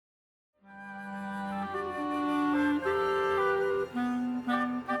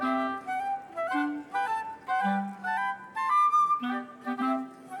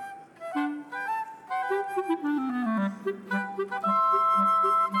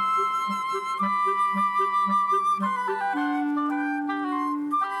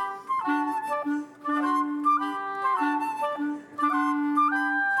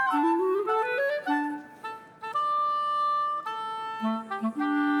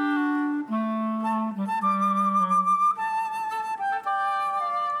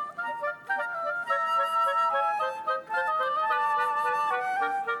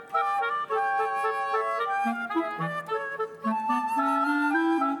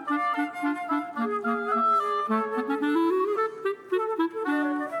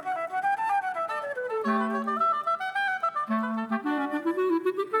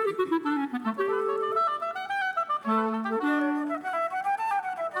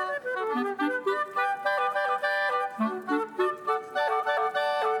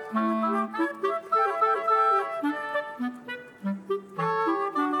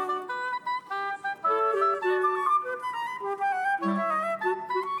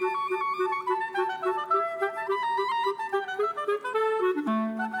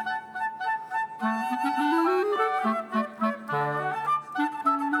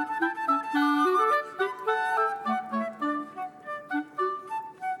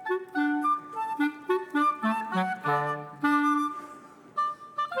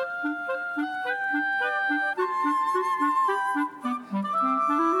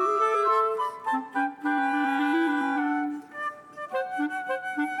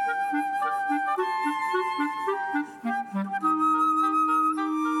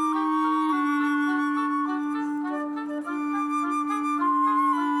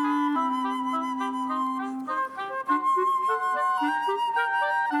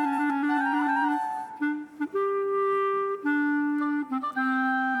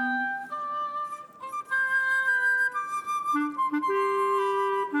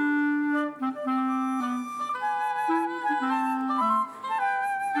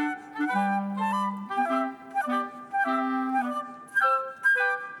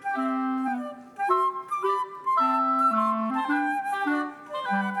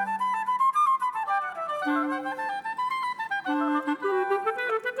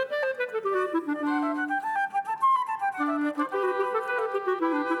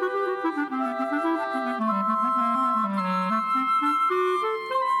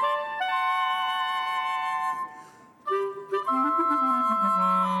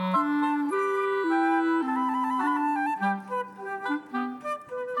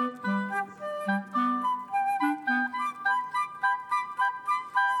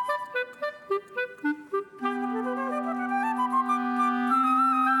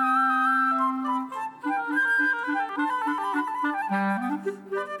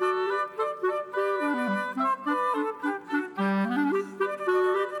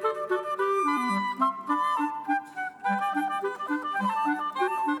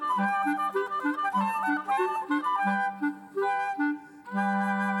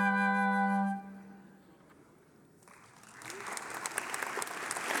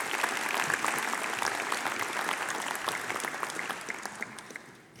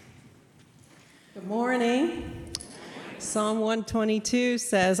Good morning. Psalm 122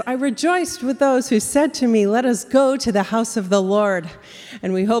 says, I rejoiced with those who said to me, let us go to the house of the Lord.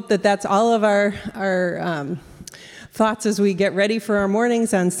 And we hope that that's all of our thoughts as we get ready for our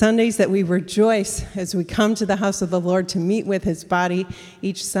mornings on Sundays, that we rejoice as we come to the house of the Lord to meet with his body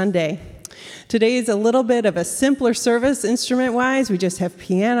each Sunday. Today is a little bit of a simpler service instrument-wise. We just have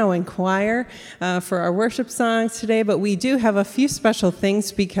piano and choir for our worship songs today, but we do have a few special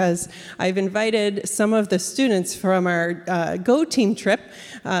things because I've invited some of the students from our Go Team trip,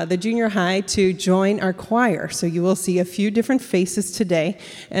 the junior high, to join our choir. So you will see a few different faces today,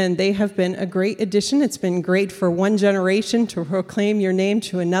 and they have been a great addition. It's been great for one generation to proclaim your name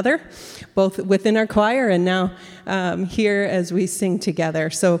to another, both within our choir and now here as we sing together.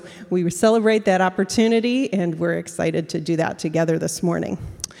 So we celebrate that opportunity, and we're excited to do that together this morning.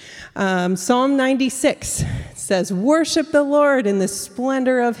 Psalm 96 says, worship the Lord in the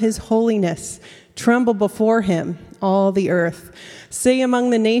splendor of his holiness. Tremble before him, all the earth. Say among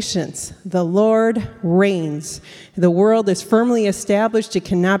the nations, the Lord reigns. The world is firmly established, it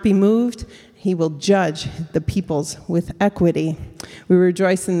cannot be moved. He will judge the peoples with equity. We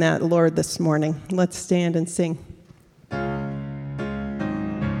rejoice in that, Lord, this morning. Let's stand and sing.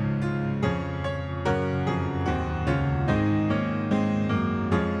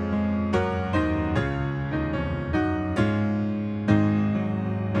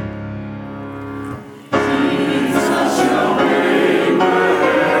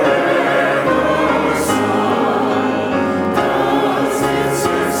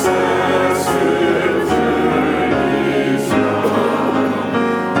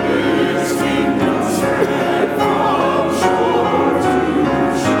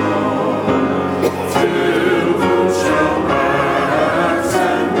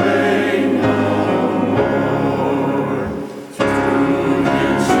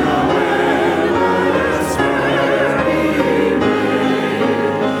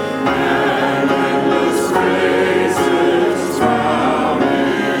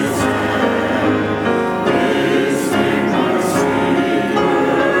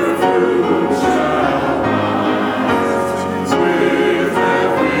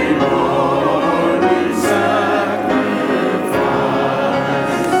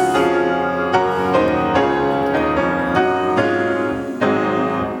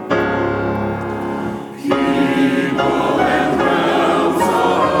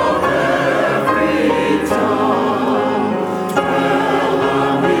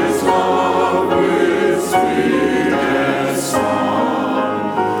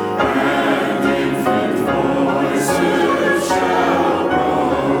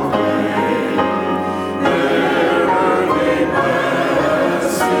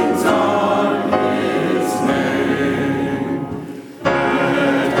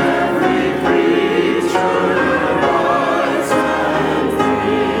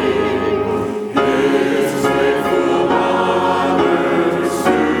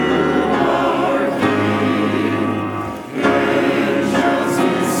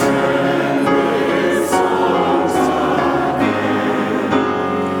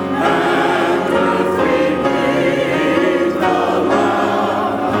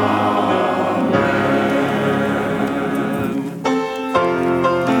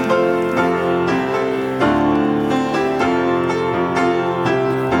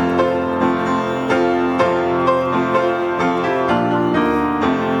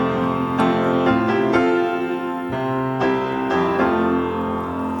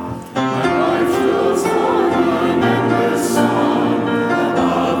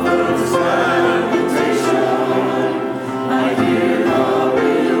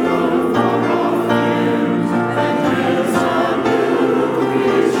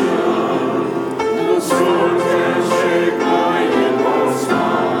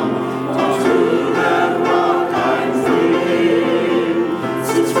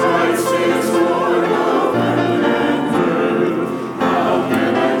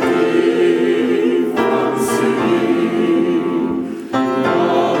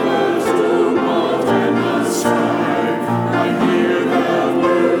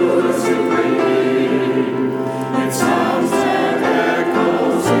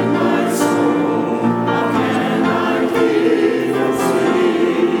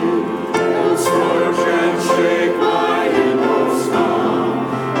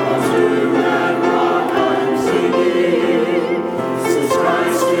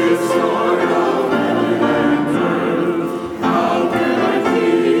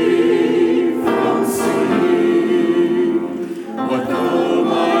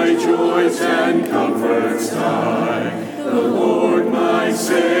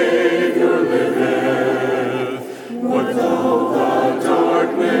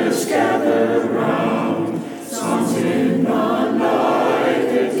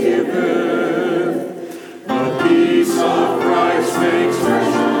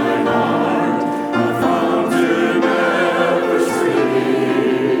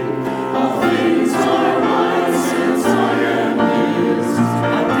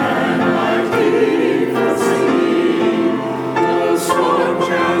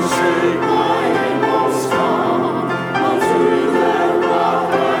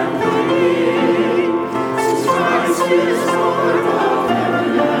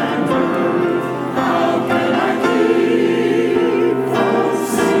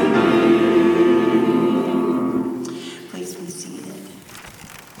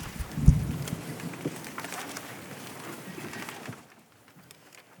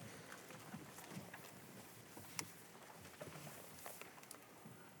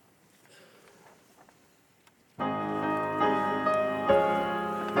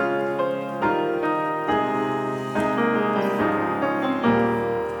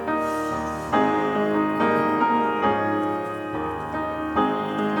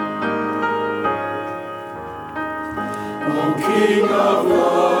 King of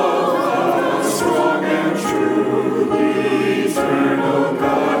love, strong and true, eternal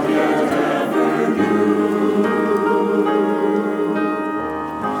God, yet ever new.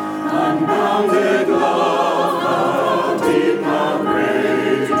 Unbounded love, how deep, how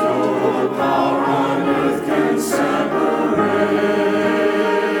great, no power on earth can separate.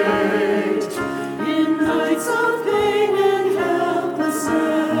 In nights of pain and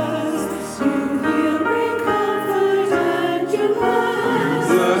helplessness, you heal, bring comfort, and you bless.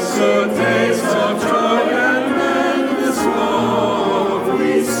 Blessed days of joy and endless love,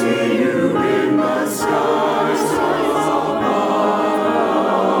 we see you in the skies above.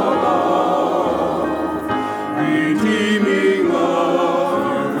 Redeeming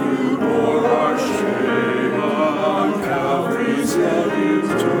love, you bore our shame on Calvary's hill, you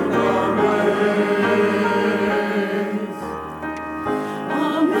took our ways.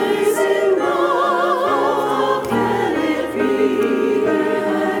 Amazing love, how can it be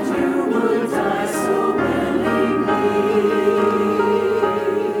that you would die so willingly?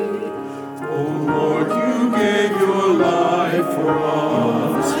 Oh Lord, you gave your life for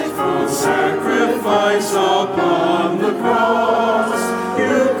us, for sacrifice upon the cross.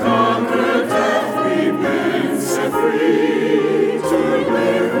 You conquered death, we've been set free to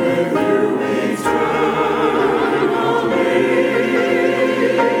live with you eternally.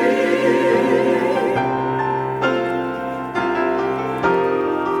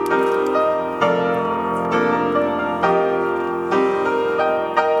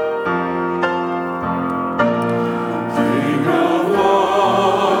 King of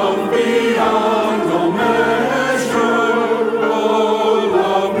love, beyond all measure, oh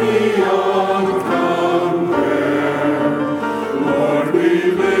love beyond compare. Lord, we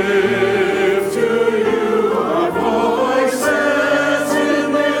lift to you our voices in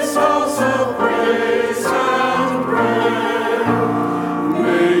this house of praise and prayer.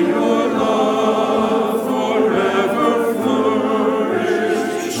 May your love forever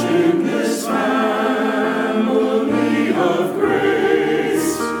flourish in this family of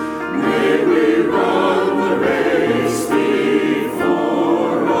grace. May we run the race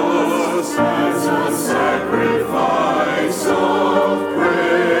before us as a sacrifice of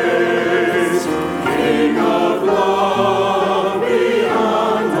praise. King of love,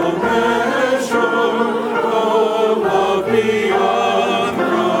 beyond all measure, oh love beyond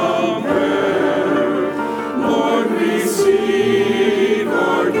compare. Lord, receive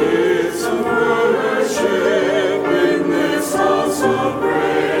our gifts of worship in this house of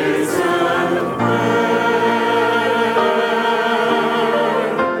praise and prayer.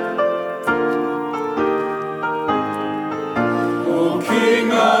 O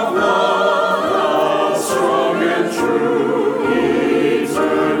King of love, strong and true,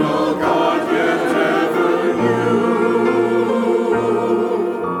 eternal God, yet ever new.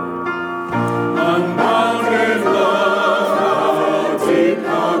 Unbounded love, how deep,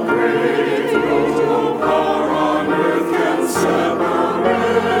 how great, no power on earth can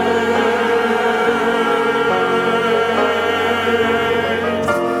separate.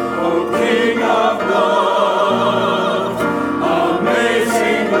 O King of love,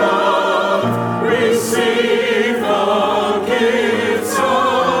 amazing love, receive the gifts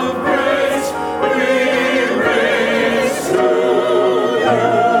of grace we raise to you.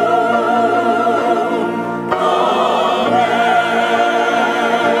 Amen.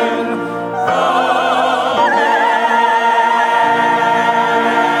 Amen.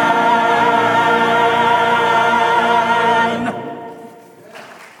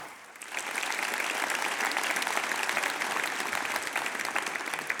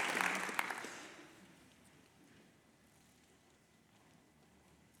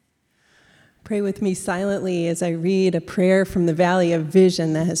 Pray with me silently as I read a prayer from the Valley of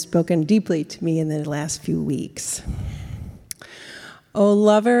Vision that has spoken deeply to me in the last few weeks. O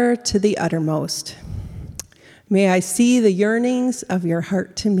lover to the uttermost, may I see the yearnings of your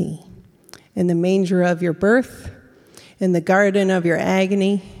heart to me, in the manger of your birth, in the garden of your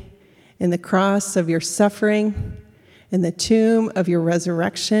agony, in the cross of your suffering, in the tomb of your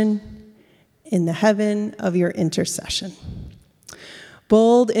resurrection, in the heaven of your intercession.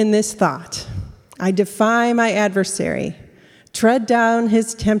 Bold in this thought, I defy my adversary, tread down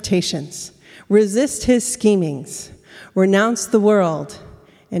his temptations, resist his schemings, renounce the world,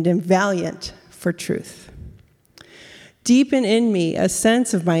 and am valiant for truth. Deepen in me a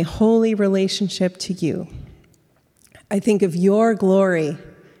sense of my holy relationship to you. I think of your glory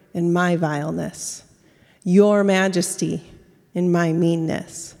in my vileness, your majesty in my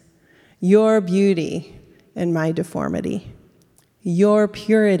meanness, your beauty in my deformity, your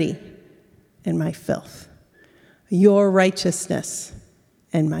purity in my filth, your righteousness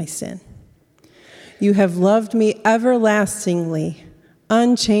and my sin. You have loved me everlastingly,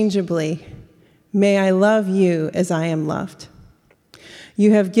 unchangeably. May I love you as I am loved.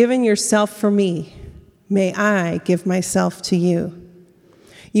 You have given yourself for me. May I give myself to you.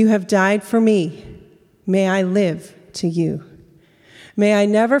 You have died for me. May I live to you. May I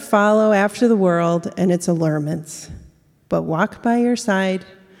never follow after the world and its allurements, but walk by your side,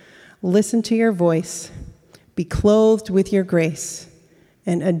 listen to your voice, be clothed with your grace,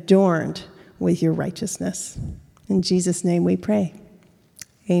 and adorned with your righteousness. In Jesus' name we pray.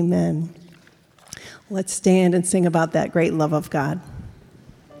 Amen. Let's stand and sing about that great love of God.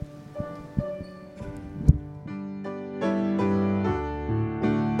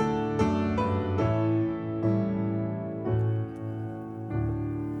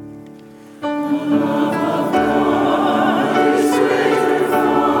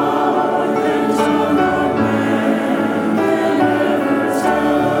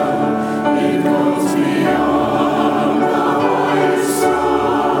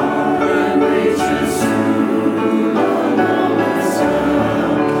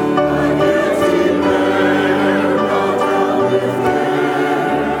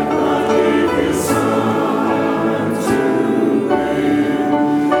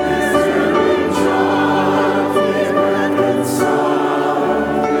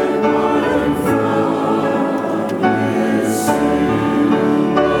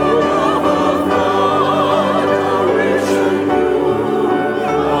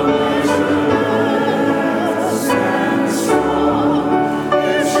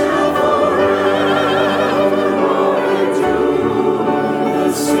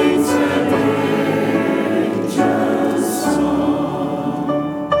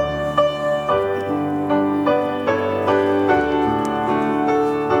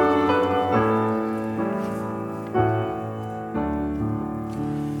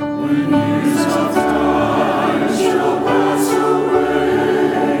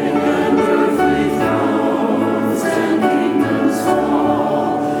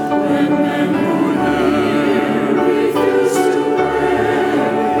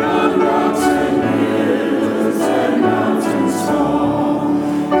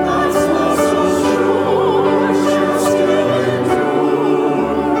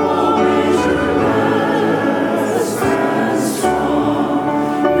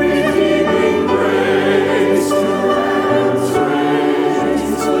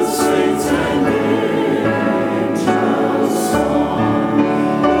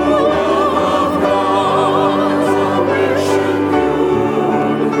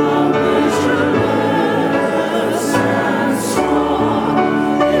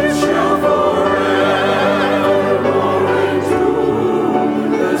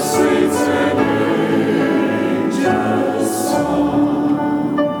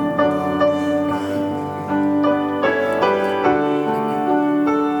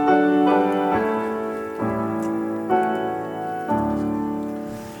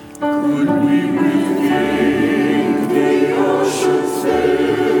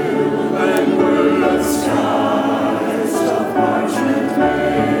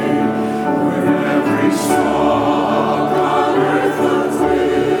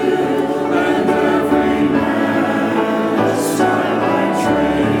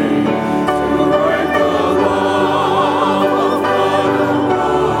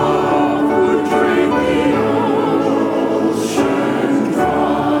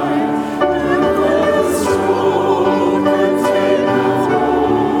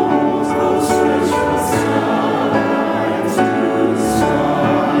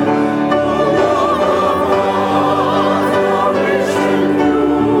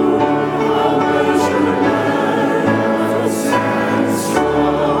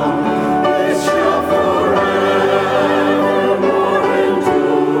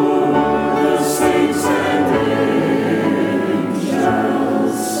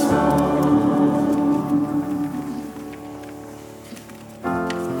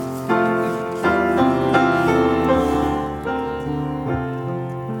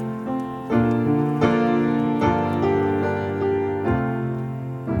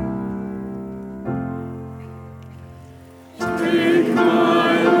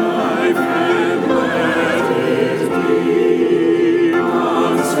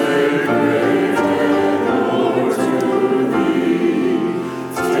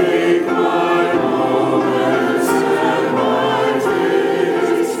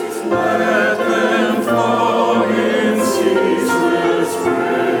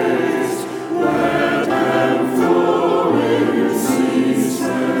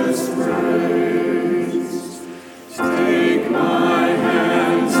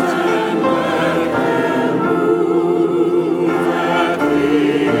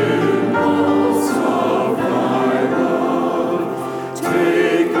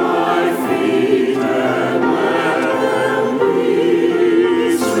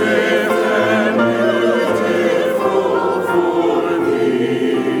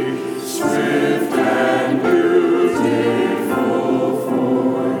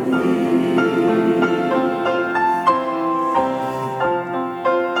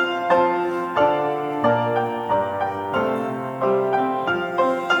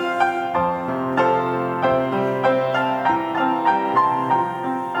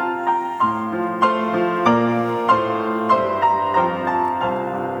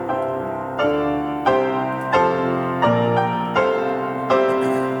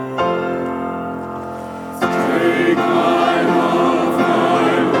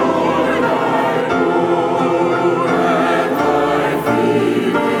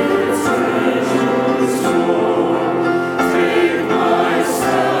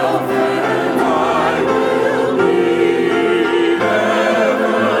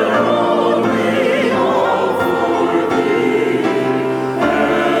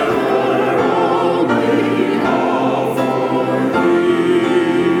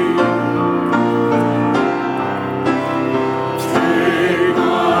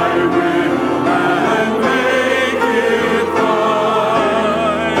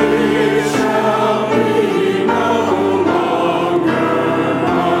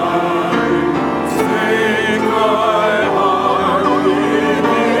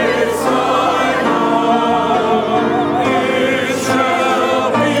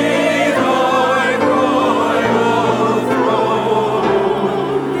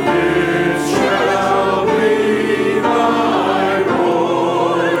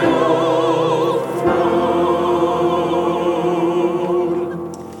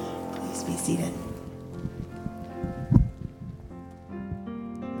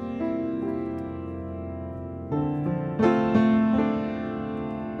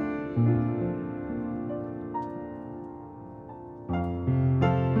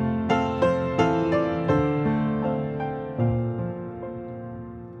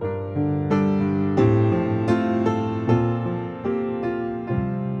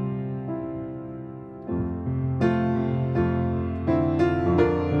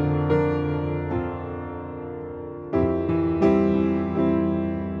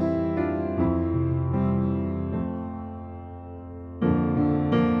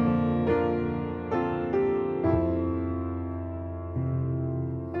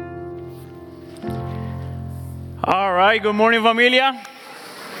 right, good morning, familia.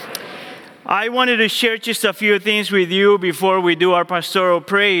 I wanted to share just a few things with you before we do our pastoral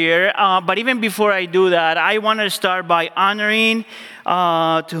prayer. But even before I do that, I want to start by honoring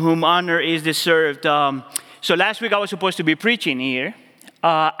to whom honor is deserved. So last week I was supposed to be preaching here.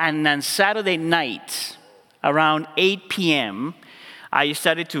 And on Saturday night, around 8 p.m., I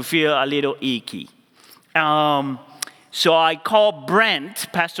started to feel a little icky. So I called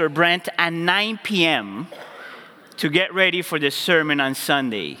Pastor Brent, at 9 p.m. to get ready for the sermon on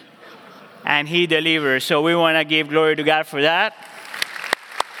Sunday. And he delivered. So we want to give glory to God for that.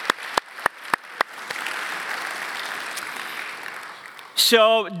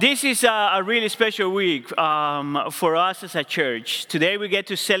 So this is a really special week for us as a church. Today we get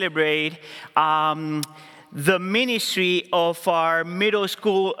to celebrate the ministry of our middle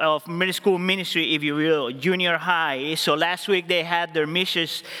school ministry, if you will, junior high. So last week they had their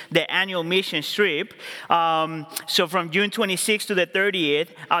annual mission trip. So from June 26th to the 30th,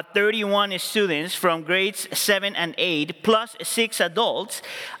 31 students from grades 7 and 8, plus 6 adults,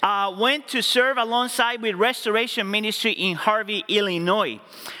 went to serve alongside with Restoration Ministry in Harvey, Illinois.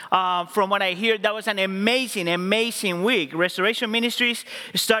 From what I hear, that was an amazing week. Restoration Ministries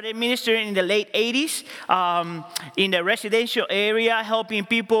started ministering in the late 80s in the residential area, helping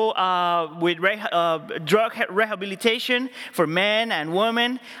people with drug rehabilitation for men and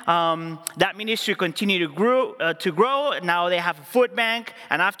women. That ministry continued to grow. Now they have a food bank,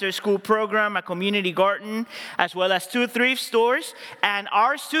 an after-school program, a community garden, as well as 2 thrift stores. And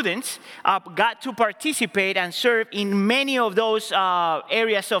our students got to participate and serve in many of those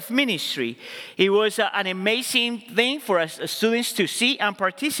areas of ministry. It was an amazing thing for us students to see and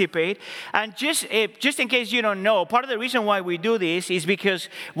participate. And just in case you don't know, part of the reason why we do this is because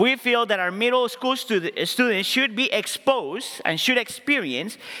we feel that our middle school students should be exposed and should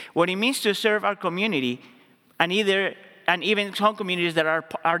experience what it means to serve our community, and even some communities that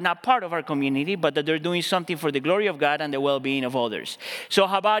are not part of our community, but that they're doing something for the glory of God and the well-being of others. So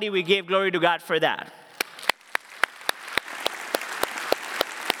how about we give glory to God for that?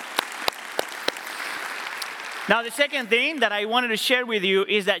 Now, the second thing that I wanted to share with you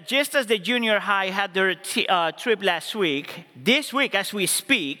is that just as the junior high had their trip last week, this week as we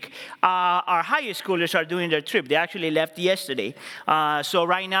speak, our high schoolers are doing their trip. They actually left yesterday. So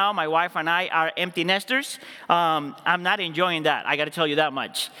right now, my wife and I are empty nesters. I'm not enjoying that. I got to tell you that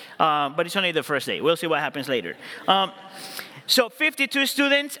much. But it's only the first day. We'll see what happens later. So 52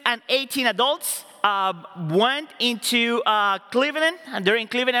 students and 18 adults went into Cleveland, and they're in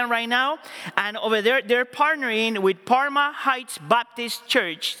Cleveland right now. And over there, they're partnering with Parma Heights Baptist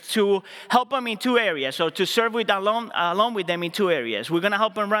Church to help them in 2 areas. So to serve along with them in 2 areas. We're going to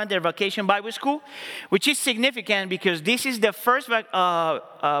help them run their Vacation Bible School, which is significant because this is the first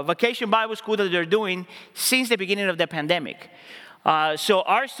Vacation Bible School that they're doing since the beginning of the pandemic. So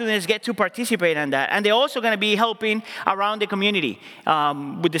our students get to participate in that. And they're also going to be helping around the community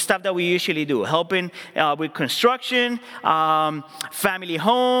with the stuff that we usually do. Helping with construction, family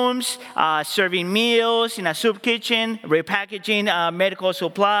homes, serving meals in a soup kitchen, repackaging medical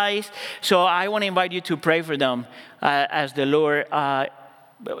supplies. So I want to invite you to pray for them as the Lord.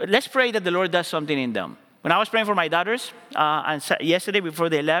 Let's pray that the Lord does something in them. When I was praying for my daughters yesterday before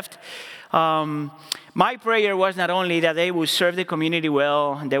they left, my prayer was not only that they would serve the community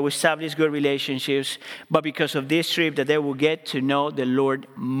well, and they would establish good relationships, but because of this trip, that they will get to know the Lord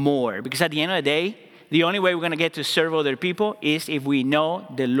more. Because at the end of the day, the only way we're going to get to serve other people is if we know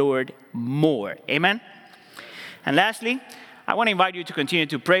the Lord more. Amen? And lastly, I want to invite you to continue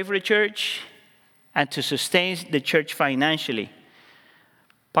to pray for the church and to sustain the church financially.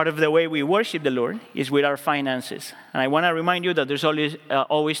 Part of the way we worship the Lord is with our finances. And I want to remind you that there's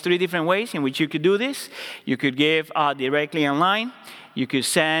always 3 different ways in which you could do this. You could give directly online. You could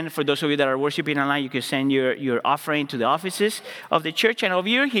send, for those of you that are worshiping online, you could send your offering to the offices of the church. And if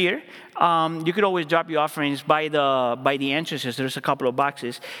you're here, you could always drop your offerings by the entrances. There's a couple of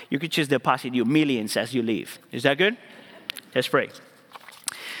boxes. You could just deposit your millions as you leave. Is that good? Let's pray.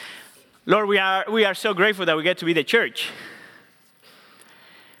 Lord, we are so grateful that we get to be the church.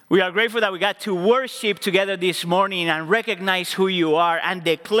 We are grateful that we got to worship together this morning and recognize who you are and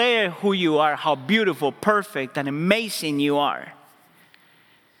declare who you are, how beautiful, perfect, and amazing you are.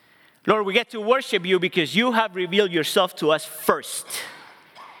 Lord, we get to worship you because you have revealed yourself to us first.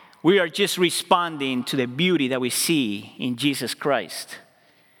 We are just responding to the beauty that we see in Jesus Christ.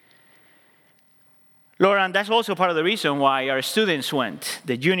 Lord, and that's also part of the reason why our students went.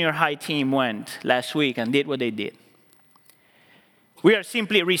 The junior high team went last week and did what they did. We are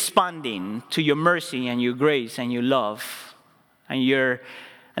simply responding to your mercy and your grace and your love and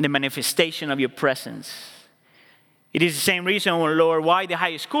the manifestation of your presence. It is the same reason, Lord, why the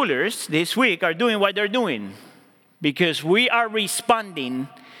high schoolers this week are doing what they're doing. Because we are responding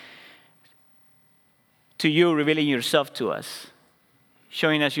to you revealing yourself to us,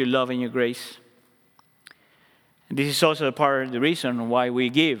 showing us your love and your grace. And this is also part of the reason why we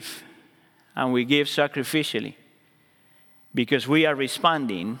give, and we give sacrificially, because we are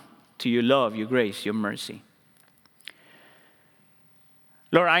responding to your love, your grace, your mercy.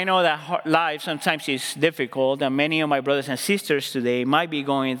 Lord, I know that life sometimes is difficult, and many of my brothers and sisters today might be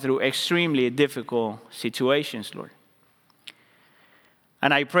going through extremely difficult situations, Lord.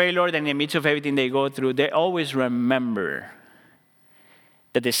 And I pray, Lord, that in the midst of everything they go through, they always remember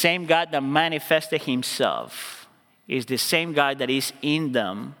that the same God that manifested himself is the same God that is in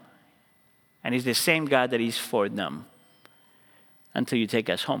them, and is the same God that is for them until you take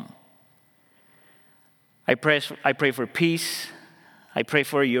us home. I pray for peace. I pray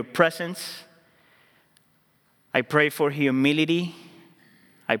for your presence. I pray for humility.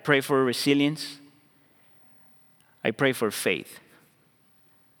 I pray for resilience. I pray for faith.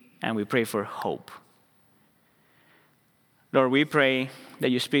 And we pray for hope. Lord, we pray that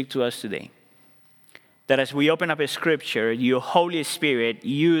you speak to us today. That as we open up a scripture, your Holy Spirit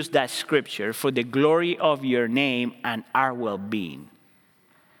use that scripture for the glory of your name and our well-being.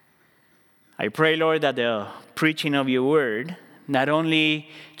 I pray, Lord, that the preaching of your word not only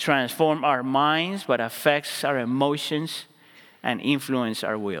transform our minds, but affects our emotions and influence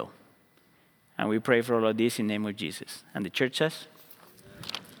our will. And we pray for all of this in the name of Jesus. And the church says?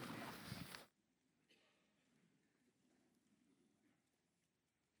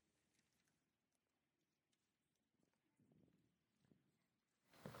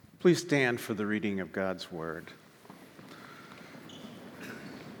 Please stand for the reading of God's word.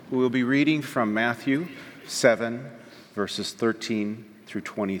 We will be reading from Matthew 7, verses 13 through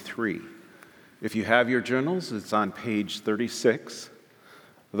 23. If you have your journals, it's on page 36.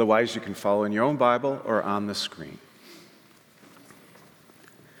 Otherwise, you can follow in your own Bible or on the screen.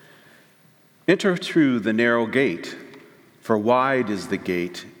 Enter through the narrow gate, for wide is the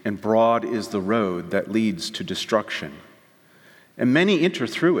gate and broad is the road that leads to destruction. And many enter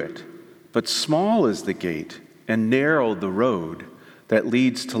through it, but small is the gate and narrow the road that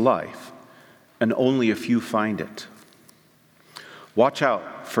leads to life, and only a few find it. Watch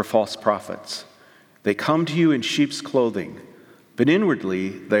out for false prophets. They come to you in sheep's clothing, but inwardly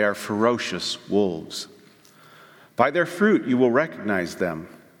they are ferocious wolves. By their fruit you will recognize them.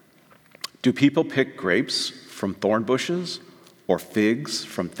 Do people pick grapes from thorn bushes or figs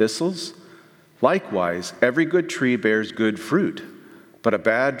from thistles? Likewise, every good tree bears good fruit, but a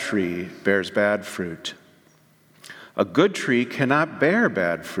bad tree bears bad fruit. A good tree cannot bear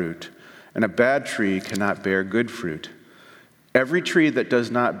bad fruit, and a bad tree cannot bear good fruit. Every tree that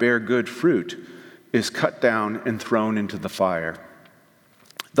does not bear good fruit is cut down and thrown into the fire.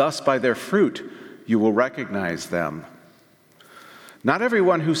 Thus, by their fruit, you will recognize them. Not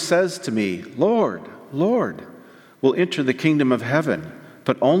everyone who says to me, Lord, Lord, will enter the kingdom of heaven,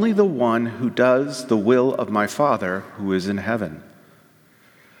 but only the one who does the will of my Father who is in heaven.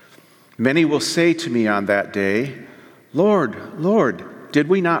 Many will say to me on that day, Lord, Lord, did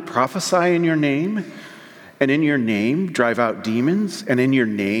we not prophesy in your name? And in your name drive out demons, and in your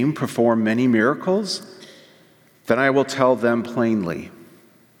name perform many miracles? Then I will tell them plainly,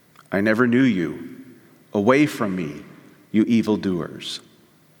 I never knew you. Away from me, you evildoers.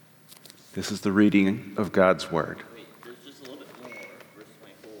 This is the reading of God's word. Wait, there's just a little bit more,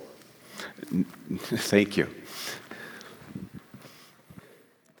 verse 24. Thank you.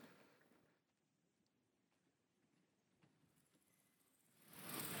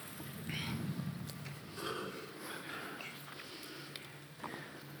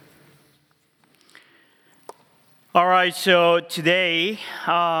 All right, so today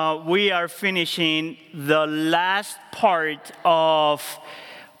we are finishing the last part of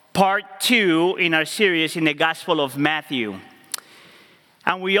part 2 in our series in the Gospel of Matthew.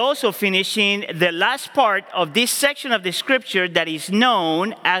 And we also finishing the last part of this section of the scripture that is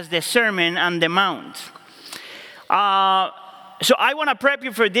known as the Sermon on the Mount. So I want to prep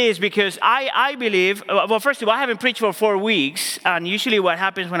you for this because I believe, well, first of all, I haven't preached for 4 weeks. And usually what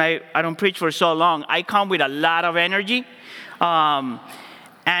happens when I don't preach for so long, I come with a lot of energy.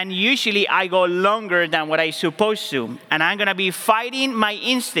 And usually I go longer than what I'm supposed to. And I'm going to be fighting my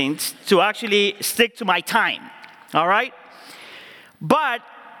instincts to actually stick to my time. All right? But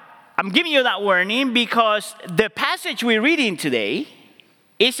I'm giving you that warning because the passage we're reading today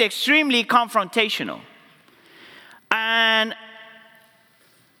is extremely confrontational. And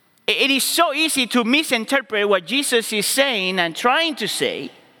it is so easy to misinterpret what Jesus is saying and trying to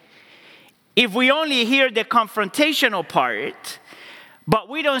say if we only hear the confrontational part, but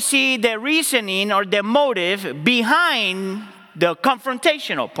we don't see the reasoning or the motive behind the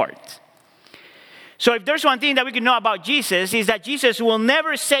confrontational part. So if there's one thing that we can know about Jesus, is that Jesus will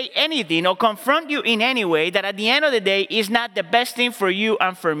never say anything or confront you in any way that at the end of the day is not the best thing for you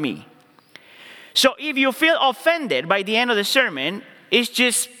and for me. So if you feel offended by the end of the sermon, it's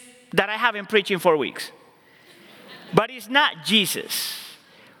just that I haven't preached in 4 weeks. But it's not Jesus.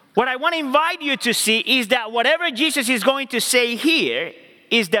 What I want to invite you to see is that whatever Jesus is going to say here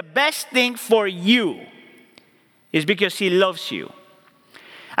is the best thing for you. It's because he loves you.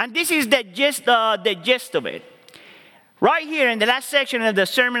 And this is the gist of it. Right here in the last section of the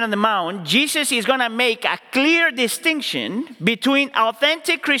Sermon on the Mount, Jesus is going to make a clear distinction between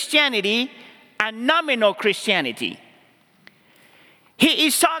authentic Christianity and nominal Christianity. He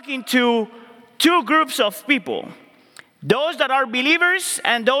is talking to two groups of people. Those that are believers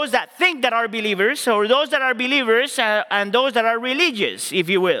and those that think that are believers, or those that are believers and those that are religious, if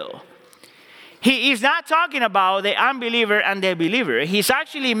you will. He is not talking about the unbeliever and the believer. He's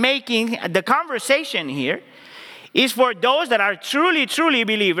actually making the conversation here is for those that are truly, truly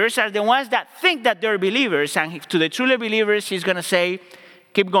believers, are the ones that think that they're believers. And to the truly believers, he's going to say,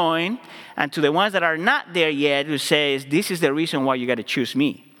 keep going. And to the ones that are not there yet, who says, this is the reason why you got to choose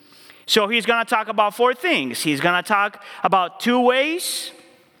me. So he's going to talk about 4 things. He's going to talk about 2 ways,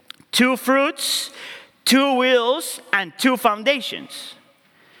 2 fruits, 2 wills, and 2 foundations.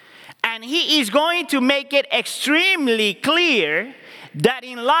 And he is going to make it extremely clear that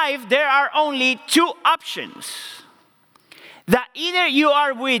in life there are only 2 options. That either you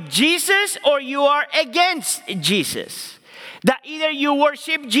are with Jesus or you are against Jesus. That either you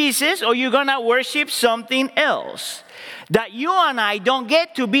worship Jesus or you're going to worship something else. That you and I don't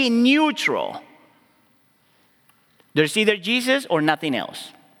get to be neutral. There's either Jesus or nothing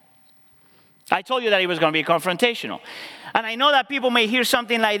else. I told you that it was going to be confrontational. And I know that people may hear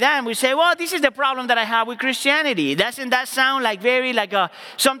something like that and we say, well, this is the problem that I have with Christianity. Doesn't that sound like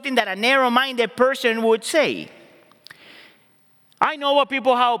something that a narrow-minded person would say? I know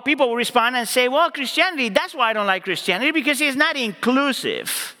how people will respond and say, well, Christianity, that's why I don't like Christianity, because it's not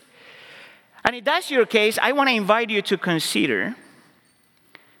inclusive. And if that's your case, I want to invite you to consider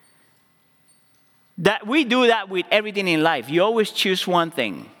that we do that with everything in life. You always choose one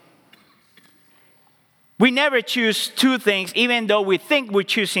thing. We never choose 2 things, even though we think we're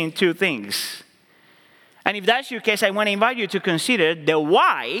choosing 2 things. And if that's your case, I want to invite you to consider the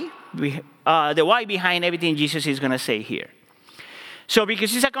why behind everything Jesus is going to say here. So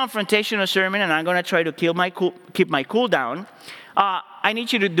because it's a confrontational sermon and I'm going to try to keep my cool down, I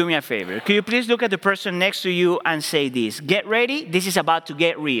need you to do me a favor. Could you please look at the person next to you and say this? Get ready. This is about to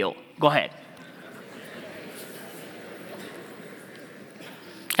get real. Go ahead.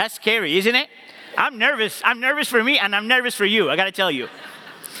 That's scary, isn't it? I'm nervous. I'm nervous for me and I'm nervous for you. I got to tell you.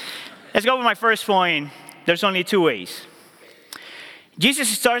 Let's go with my first point. There's only 2 ways. Jesus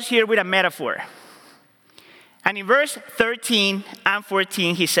starts here with a metaphor. And in verse 13 and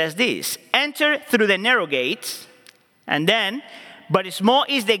 14, he says this. Enter through the narrow gate, and then, but small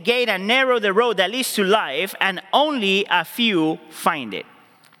is the gate and narrow the road that leads to life, and only a few find it.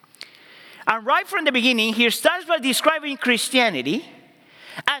 And right from the beginning, he starts by describing Christianity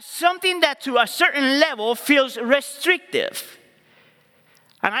as something that to a certain level feels restrictive.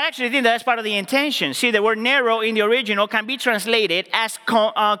 And I actually think that's part of the intention. See, the word narrow in the original can be translated as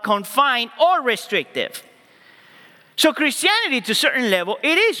confined or restrictive. So Christianity, to a certain level,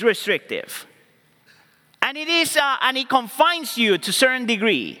 it is restrictive. And it confines you to a certain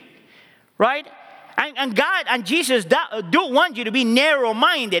degree, right? And God and Jesus do want you to be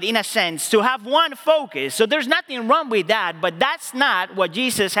narrow-minded in a sense, to have one focus. So there's nothing wrong with that, but that's not what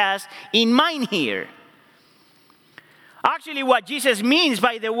Jesus has in mind here. Actually, what Jesus means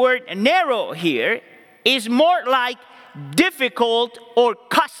by the word narrow here is more like difficult or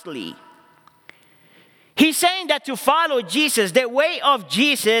costly. He's saying that to follow Jesus, the way of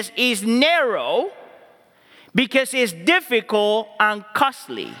Jesus is narrow because it's difficult and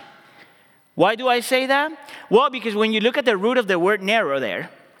costly. Why do I say that? Well, because when you look at the root of the word narrow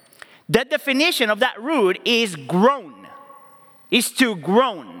there, the definition of that root is groan. Is to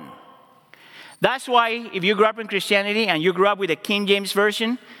groan. That's why if you grew up in Christianity and you grew up with the King James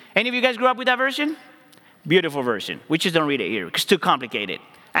Version, any of you guys grew up with that version? Beautiful version. We just don't read it here. It's too complicated.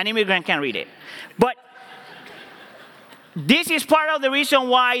 An immigrant can't read it. But this is part of the reason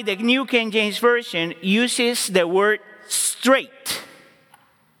why the New King James Version uses the word straight,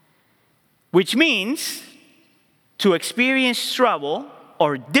 which means to experience trouble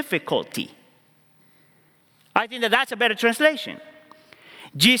or difficulty. I think that that's a better translation.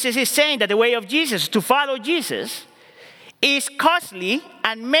 Jesus is saying that the way of Jesus, to follow Jesus, is costly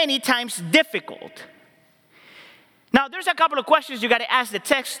and many times difficult. Now, there's a couple of questions you got to ask the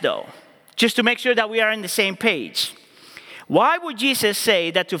text, though, just to make sure that we are on the same page. Why would Jesus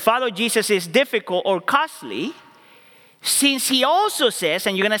say that to follow Jesus is difficult or costly, since he also says,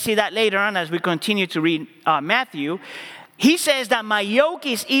 and you're going to see that later on as we continue to read Matthew, he says that my yoke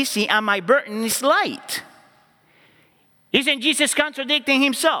is easy and my burden is light. Isn't Jesus contradicting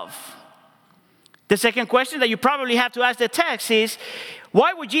himself? The second question that you probably have to ask the text is,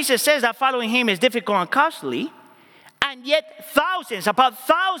 why would Jesus say that following him is difficult and costly, and yet about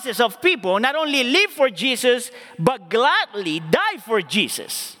thousands of people not only live for Jesus, but gladly die for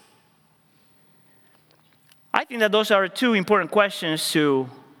Jesus? I think that those are two important questions to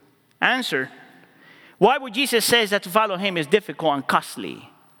answer. Why would Jesus say that to follow him is difficult and costly?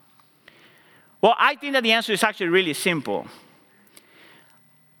 Well, I think that the answer is actually really simple.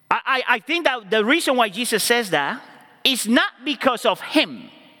 I think that the reason why Jesus says that is not because of him.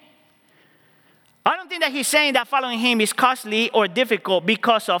 I don't think that he's saying that following him is costly or difficult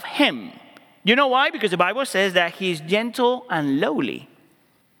because of him. You know why? Because the Bible says that he's gentle and lowly.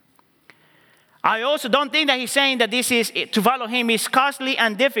 I also don't think that he's saying that to follow him is costly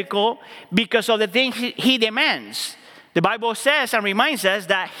and difficult because of the things he demands. The Bible says and reminds us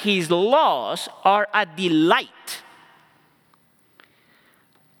that his laws are a delight.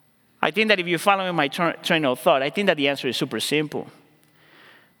 I think that if you follow my train of thought, I think that the answer is super simple.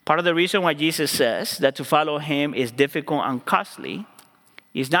 Part of the reason why Jesus says that to follow him is difficult and costly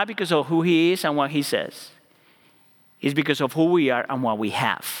is not because of who he is and what he says. It's because of who we are and what we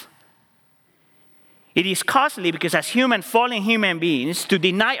have. It is costly because as fallen human beings, to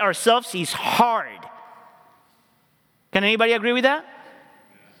deny ourselves is hard. Can anybody agree with that?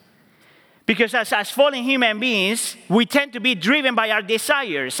 Because as fallen human beings, we tend to be driven by our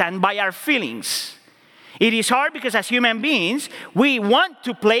desires and by our feelings. It is hard because as human beings, we want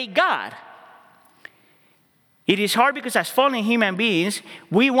to play God. It is hard because as fallen human beings,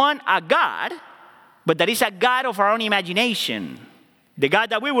 we want a God, but that is a God of our own imagination, the God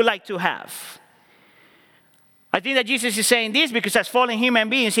that we would like to have. I think that Jesus is saying this because as fallen human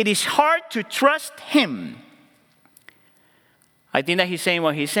beings, it is hard to trust him. I think that he's saying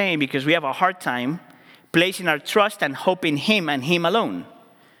what he's saying because we have a hard time placing our trust and hope in him and him alone.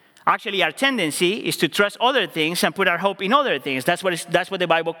 Actually, our tendency is to trust other things and put our hope in other things. That's what the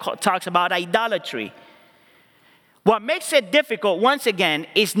Bible talks about, idolatry. What makes it difficult, once again,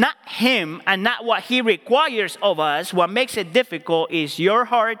 is not him and not what he requires of us. What makes it difficult is your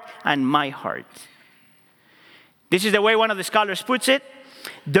heart and my heart. This is the way one of the scholars puts it.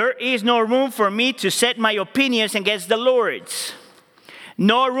 There is no room for me to set my opinions against the Lord's.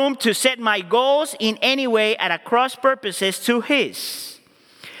 No room to set my goals in any way at cross purposes to his.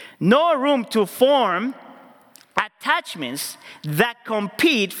 No room to form attachments that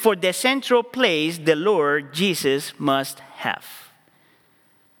compete for the central place the Lord Jesus must have.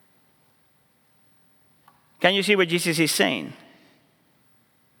 Can you see what Jesus is saying?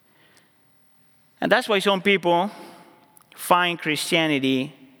 And that's why some people find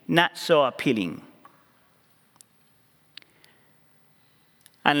Christianity not so appealing.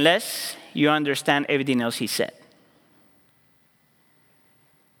 Unless you understand everything else he said.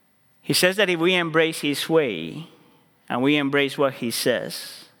 He says that if we embrace his way and we embrace what he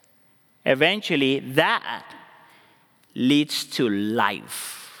says, eventually that leads to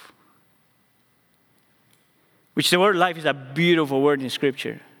life. Which the word life is a beautiful word in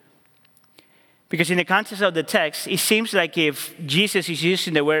Scripture. Because in the context of the text, it seems like if Jesus is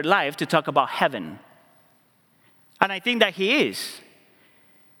using the word life to talk about heaven. And I think that he is.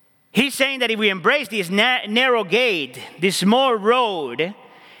 He's saying that if we embrace this narrow gate, this small road,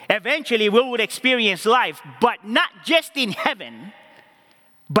 eventually we would experience life, but not just in heaven,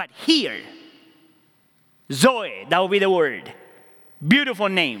 but here. Zoe, that would be the word. Beautiful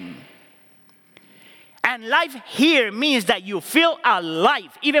name. And life here means that you feel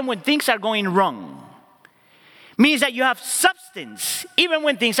alive even when things are going wrong. Means that you have substance even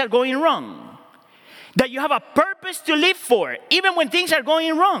when things are going wrong. That you have a purpose to live for even when things are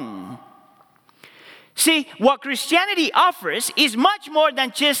going wrong. See, what Christianity offers is much more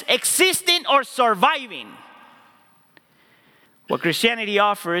than just existing or surviving. What Christianity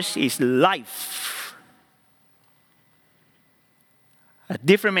offers is life. A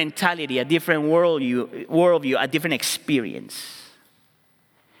different mentality, a different worldview, a different experience.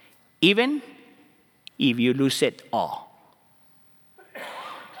 Even if you lose it all.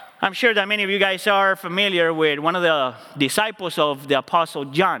 I'm sure that many of you guys are familiar with one of the disciples of the Apostle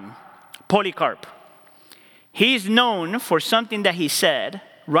John, Polycarp. He's known for something that he said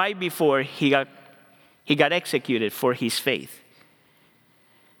right before he got executed for his faith.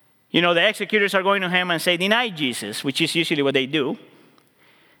 You know, the executors are going to him and say, deny Jesus, which is usually what they do.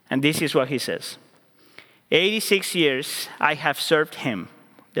 And this is what he says. 86 years I have served him,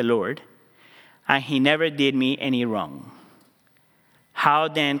 the Lord, and he never did me any wrong. How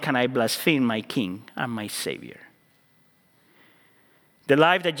then can I blaspheme my King and my Savior? The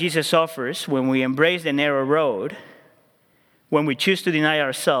life that Jesus offers when we embrace the narrow road, when we choose to deny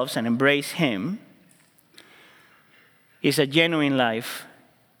ourselves and embrace him, is a genuine life,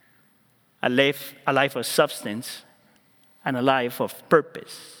 a life of substance, and a life of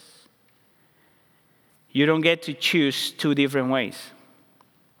purpose. You don't get to choose two different ways.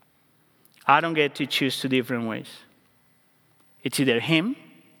 I don't get to choose two different ways. It's either him,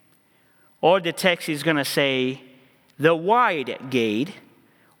 or the text is going to say the wide gate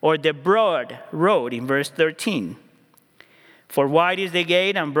or the broad road in verse 13. For wide is the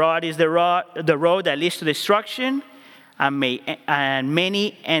gate and broad is the road that leads to destruction, and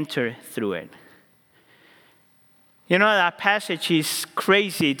many enter through it. You know, that passage is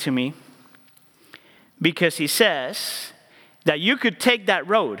crazy to me because he says that you could take that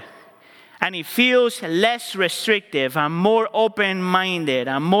road and it feels less restrictive and more open-minded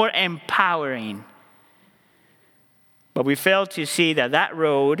and more empowering. But we fail to see that that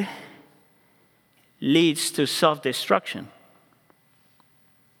road leads to self-destruction.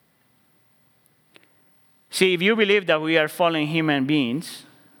 See, if you believe that we are fallen human beings,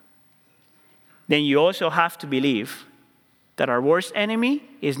 then you also have to believe that our worst enemy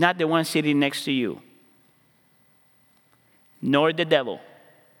is not the one sitting next to you, nor the devil,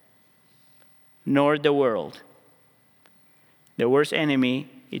 nor the world. The worst enemy,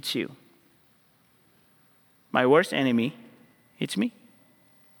 it's you. My worst enemy, it's me.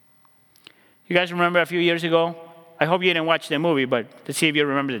 You guys remember a few years ago? I hope you didn't watch the movie, but let's see if you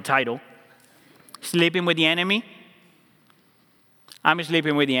remember the title. Sleeping with the Enemy? I'm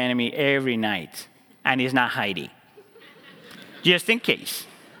sleeping with the enemy every night, and it's not Heidi. Just in case.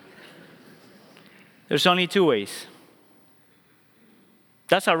 There's only two ways.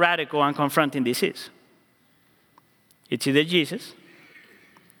 That's how radical and confronting this is. It's either Jesus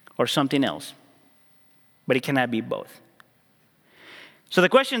or something else. But it cannot be both. So the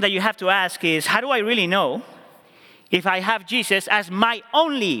question that you have to ask is, how do I really know if I have Jesus as my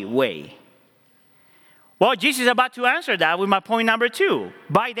only way? Well, Jesus is about to answer that with my point number 2.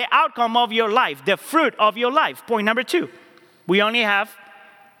 By the outcome of your life, the fruit of your life. Point number 2. We only have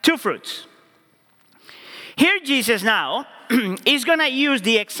 2 fruits. Here Jesus now is going to use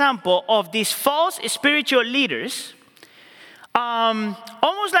the example of these false spiritual leaders,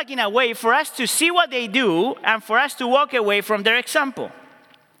 almost like in a way for us to see what they do and for us to walk away from their example.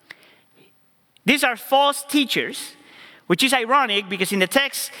 These are false teachers, which is ironic because in the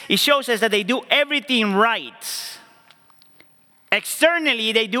text it shows us that they do everything right.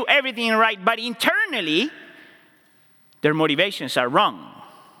 Externally, they do everything right, but internally, their motivations are wrong.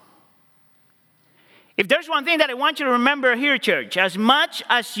 If there's one thing that I want you to remember here, church, as much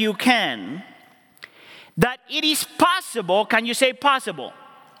as you can, that it is possible, can you say possible,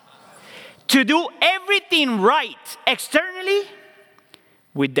 to do everything right externally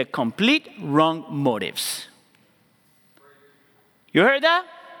with the complete wrong motives. You heard that?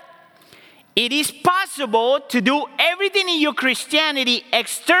 It is possible to do everything in your Christianity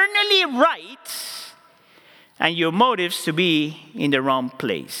externally right and your motives to be in the wrong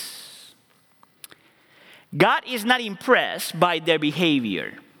place. God is not impressed by their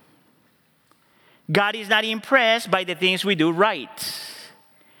behavior. God is not impressed by the things we do right.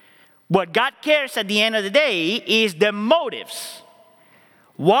 What God cares at the end of the day is the motives.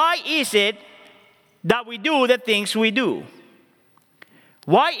 Why is it that we do the things we do?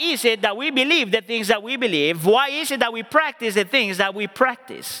 Why is it that we believe the things that we believe? Why is it that we practice the things that we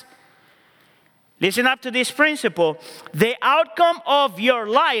practice? Listen up to this principle. The outcome of your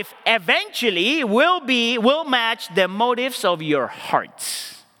life eventually will match the motives of your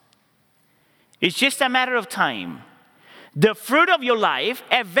hearts. It's just a matter of time. The fruit of your life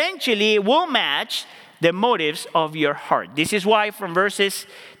eventually will match the motives of your heart. This is why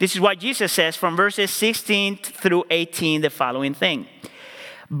Jesus says from verses 16 through 18 the following thing.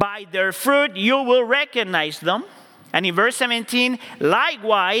 By their fruit you will recognize them. And in verse 17,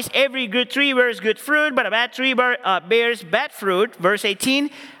 likewise, every good tree bears good fruit, but a bad tree bears bad fruit. Verse 18,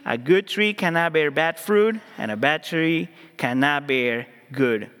 a good tree cannot bear bad fruit, and a bad tree cannot bear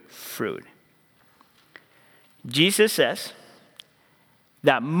good fruit. Jesus says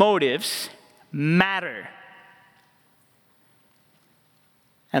that motives matter,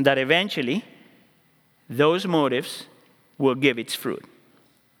 and that eventually those motives will give its fruit.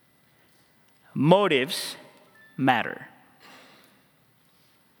 Motives matter,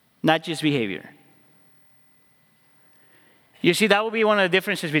 not just behavior. You see, that will be one of the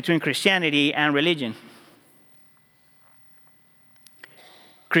differences between Christianity and religion.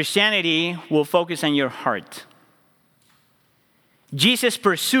 Christianity will focus on your heart. Jesus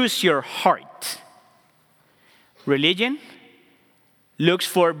pursues your heart. Religion looks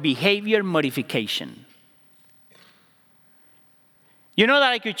for behavior modification. You know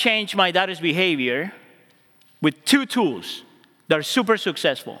that I could change my daughter's behavior with 2 tools that are super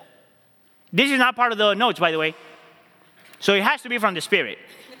successful. This is not part of the notes, by the way. So it has to be from the Spirit.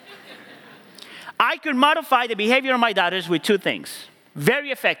 I could modify the behavior of my daughters with 2 things.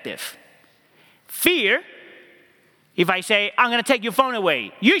 Very effective. Fear. If I say, I'm going to take your phone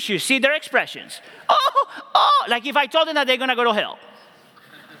away, you should see their expressions. Oh, like if I told them that they're going to go to hell.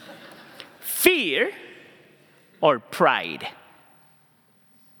 Fear or pride.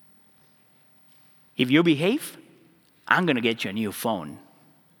 If you behave, I'm going to get you a new phone.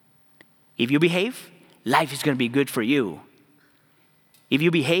 If you behave, life is going to be good for you. If you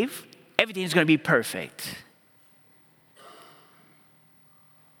behave, everything is going to be perfect.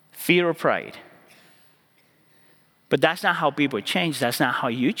 Fear or pride. But that's not how people change. That's not how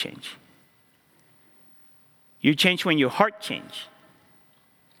you change. You change when your heart changes.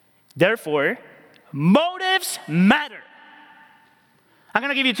 Therefore, motives matter. I'm going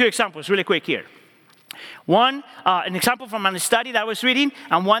to give you 2 examples really quick here. One, an example from a study that I was reading,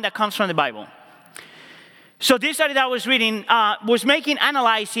 and one that comes from the Bible. So this study that I was reading was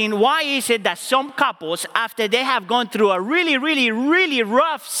analyzing why is it that some couples, after they have gone through a really, really, really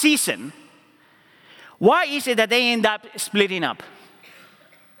rough season, why is it that they end up splitting up?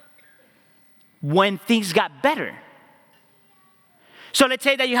 When things got better. So let's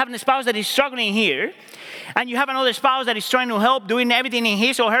say that you have a spouse that is struggling here, and you have another spouse that is trying to help, doing everything in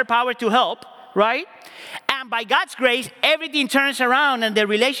his or her power to help, right? And by God's grace, everything turns around and the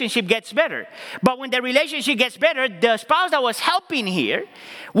relationship gets better. But when the relationship gets better, the spouse that was helping here,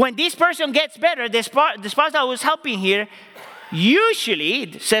 when this person gets better, the spouse that was helping here,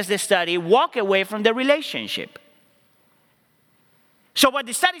 usually, says the study, walk away from the relationship. So what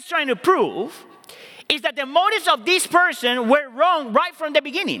the study is trying to prove is that the motives of this person were wrong right from the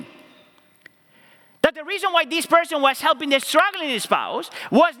beginning. That the reason why this person was helping the struggling spouse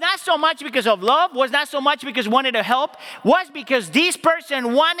was not so much because of love, was not so much because wanted to help, was because this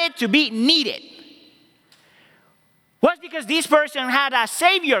person wanted to be needed. Was because this person had a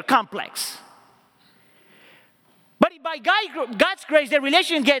savior complex. But if by God's grace the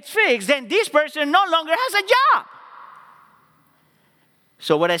relation gets fixed, then this person no longer has a job.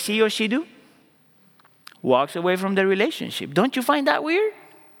 So what does he or she do? Walks away from the relationship. Don't you find that weird?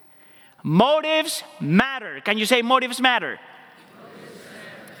 Motives matter. Can you say motives matter?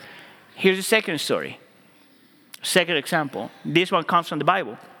 Here's the second story. Second example. This one comes from the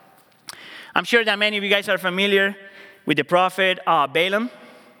Bible. I'm sure that many of you guys are familiar with the prophet Balaam.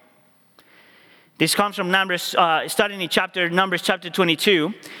 This comes from Numbers, starting in Numbers chapter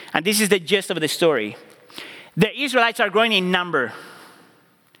 22. And this is the gist of the story. The Israelites are growing in number.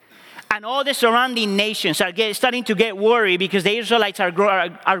 And all the surrounding nations are starting to get worried because the Israelites are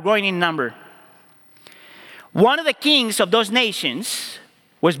growing in number. One of the kings of those nations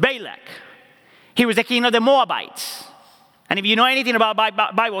was Balak. He was the king of the Moabites. And if you know anything about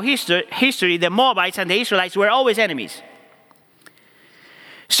Bible history, the Moabites and the Israelites were always enemies.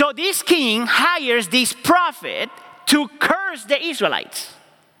 So this king hires this prophet to curse the Israelites.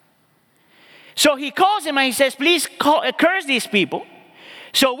 So he calls him and he says, please curse these people,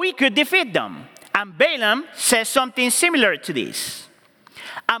 so we could defeat them. And Balaam says something similar to this.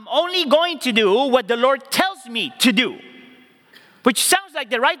 I'm only going to do what the Lord tells me to do. Which sounds like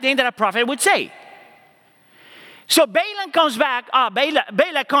the right thing that a prophet would say. So Balak comes back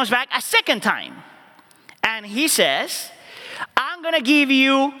a second time. And he says, I'm going to give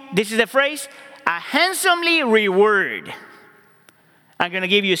you, this is the phrase, a handsomely reward. I'm going to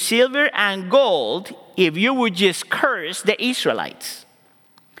give you silver and gold if you would just curse the Israelites.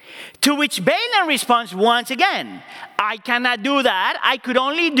 To which Balaam responds once again, I cannot do that. I could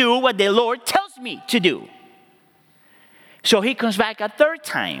only do what the Lord tells me to do. So he comes back a third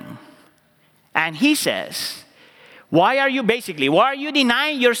time. And he says, why are you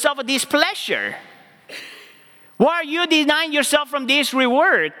denying yourself of this pleasure? Why are you denying yourself from this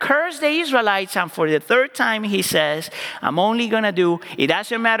reward? Curse the Israelites. And for the third time he says, I'm only going to do, it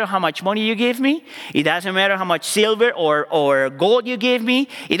doesn't matter how much money you give me. It doesn't matter how much silver or gold you give me.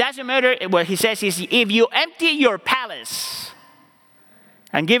 It doesn't matter, what he says is, if you empty your palace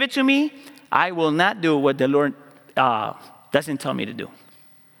and give it to me, I will not do what the Lord doesn't tell me to do.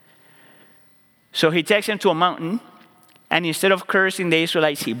 So he takes him to a mountain, and instead of cursing the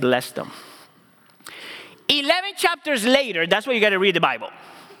Israelites, he blessed them. 11 chapters later, that's why you got to read the Bible.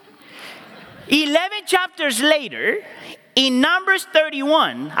 11 chapters later, in Numbers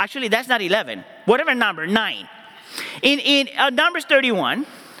 31, actually that's not 11, whatever number, 9. In Numbers 31,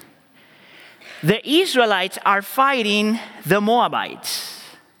 the Israelites are fighting the Moabites.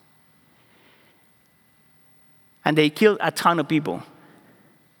 And they killed a ton of people.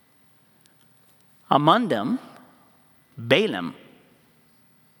 Among them, Balaam.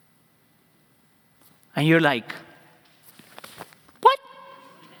 And you're like, what?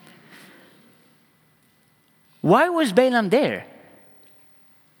 Why was Balaam there?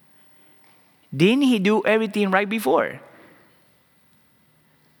 Didn't he do everything right before?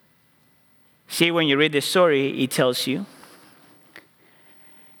 See, when you read the story, it tells you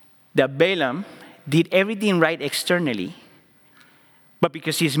that Balaam did everything right externally, but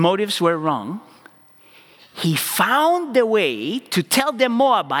because his motives were wrong, he found the way to tell the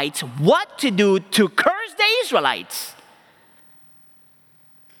Moabites what to do to curse the Israelites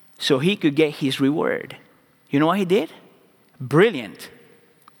so he could get his reward. You know what he did? Brilliant.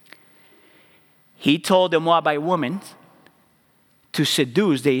 He told the Moabite woman to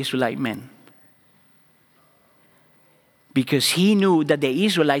seduce the Israelite men, because he knew that the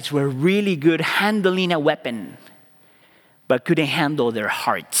Israelites were really good handling a weapon, but couldn't handle their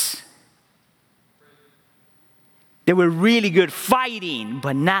hearts. They were really good fighting,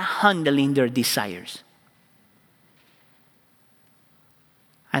 but not handling their desires.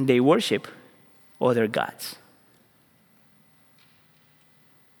 And they worship other gods.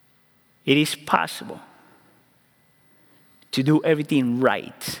 It is possible to do everything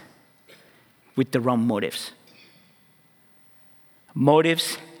right with the wrong motives.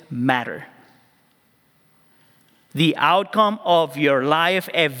 Motives matter. The outcome of your life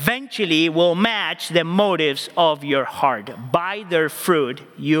eventually will match the motives of your heart. By their fruit,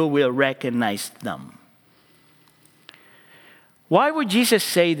 you will recognize them. Why would Jesus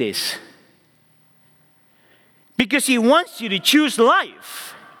say this? Because he wants you to choose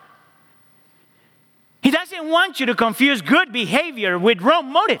life. He doesn't want you to confuse good behavior with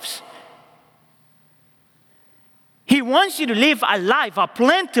wrong motives. He wants you to live a life, a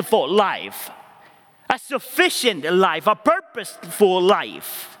plentiful life, a sufficient life, a purposeful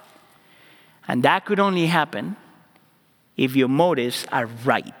life. And that could only happen if your motives are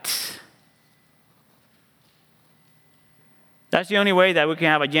right. That's the only way that we can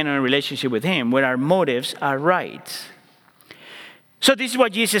have a genuine relationship with him, where our motives are right. So this is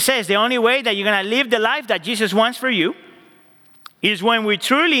what Jesus says. The only way that you're going to live the life that Jesus wants for you is when we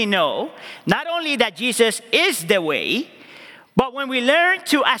truly know not only that Jesus is the way, but when we learn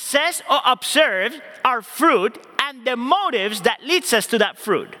to assess or observe our fruit and the motives that leads us to that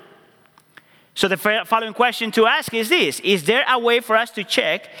fruit. So the following question to ask is this: is there a way for us to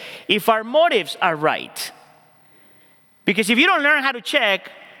check if our motives are right? Because if you don't learn how to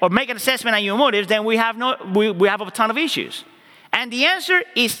check or make an assessment on your motives, then we have a ton of issues. And the answer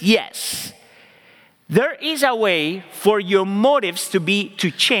is yes. There is a way for your motives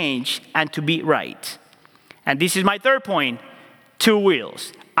to change and to be right. And this is my third point. 2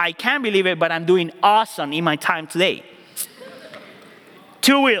 wheels. I can't believe it, but I'm doing awesome in my time today.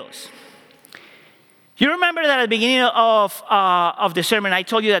 2 wheels. You remember that at the beginning of the sermon, I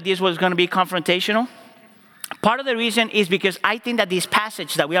told you that this was going to be confrontational? Part of the reason is because I think that this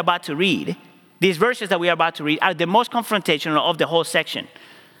passage that we are about to read, these verses that we are about to read, are the most confrontational of the whole section.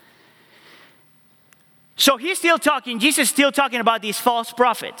 So Jesus is still talking about these false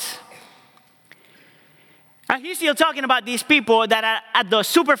prophets. And he's still talking about these people that are at the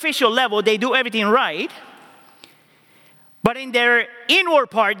superficial level, they do everything right. But in their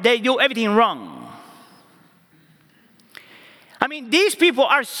inward part, they do everything wrong. I mean, these people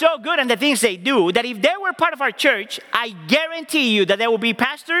are so good at the things they do that if they were part of our church, I guarantee you that there will be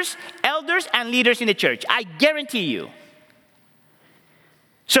pastors, elders, and leaders in the church. I guarantee you.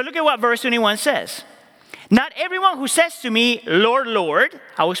 So look at what verse 21 says. Not everyone who says to me, Lord, Lord,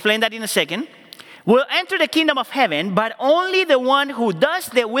 I'll explain that in a second, will enter the kingdom of heaven, but only the one who does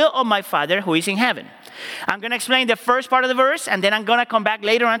the will of my Father who is in heaven. I'm going to explain the first part of the verse, and then I'm going to come back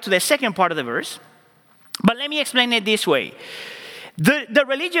later on to the second part of the verse. But let me explain it this way. The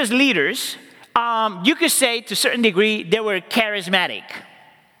religious leaders, you could say to a certain degree, they were charismatic.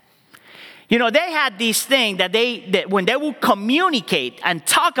 You know, they had this thing that when they would communicate and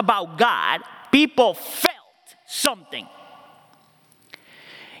talk about God, people felt something.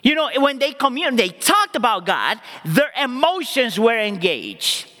 You know, when they communed, they talked about God, their emotions were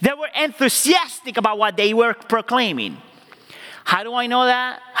engaged. They were enthusiastic about what they were proclaiming. How do I know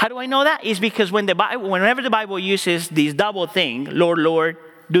that? How do I know that? It's because whenever the Bible uses this double thing, Lord, Lord,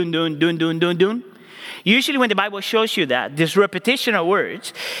 dun, dun, dun, dun, dun, dun, usually when the Bible shows you that, this repetition of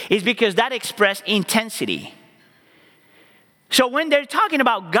words, is because that expresses intensity. So when they're talking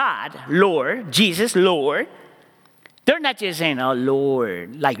about God, Lord, Jesus, Lord, they're not just saying, oh,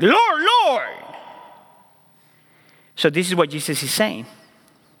 Lord, like, Lord, Lord. So this is what Jesus is saying.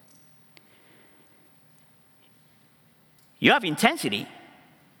 You have intensity.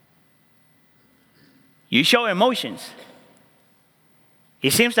 You show emotions.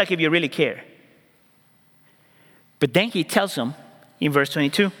 It seems like if you really care. But then he tells them in verse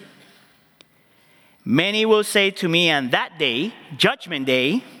 22, many will say to me on that day, judgment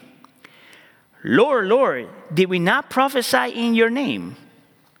day, Lord, Lord, did we not prophesy in your name?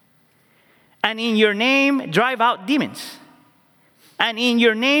 And in your name drive out demons? And in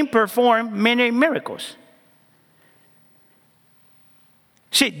your name perform many miracles?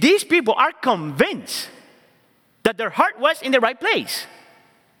 See, these people are convinced that their heart was in the right place.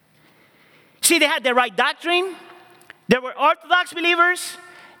 See, they had the right doctrine. They were Orthodox believers.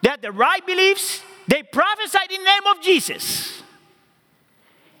 They had the right beliefs. They prophesied in the name of Jesus.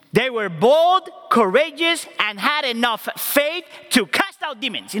 They were bold, courageous, and had enough faith to cast out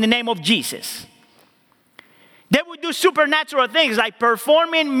demons in the name of Jesus. They would do supernatural things like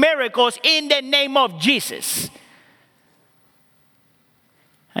performing miracles in the name of Jesus.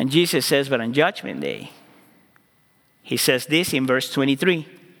 And Jesus says, but on Judgment Day, he says this in verse 23.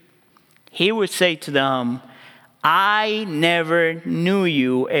 He would say to them, I never knew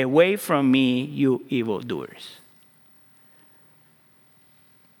you. Away from me, you evildoers.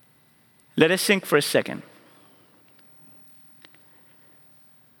 Let us think for a second.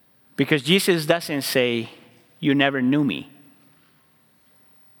 Because Jesus doesn't say, you never knew me.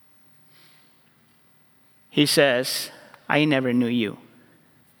 He says, I never knew you.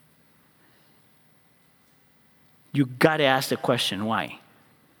 You got to ask the question, why?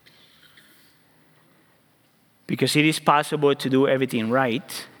 Because it is possible to do everything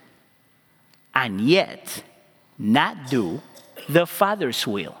right and yet not do the Father's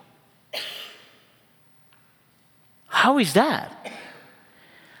will. How is that?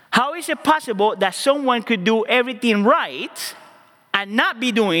 How is it possible that someone could do everything right and not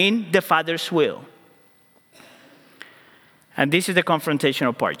be doing the Father's will? And this is the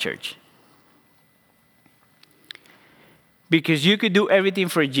confrontational part, church. Because you could do everything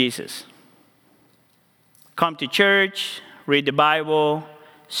for Jesus. Come to church, read the Bible,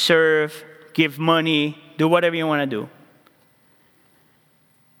 serve, give money, do whatever you want to do.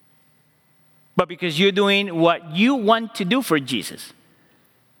 But because you're doing what you want to do for Jesus,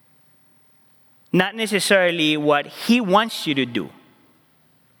 not necessarily what he wants you to do.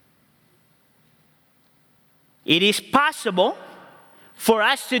 It is possible for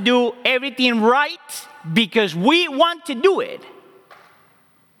us to do everything right because we want to do it.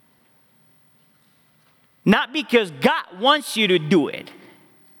 Not because God wants you to do it.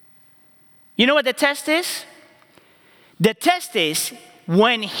 You know what the test is? The test is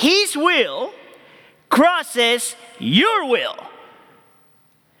when his will crosses your will.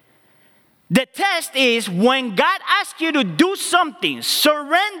 The test is when God asks you to do something,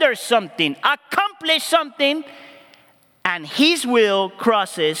 surrender something, accomplish something, and his will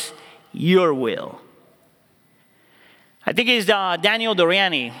crosses your will. I think it's Daniel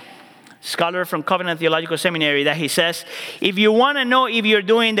Doriani, scholar from Covenant Theological Seminary, that he says, if you want to know if you're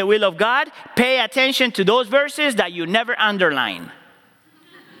doing the will of God, pay attention to those verses that you never underline.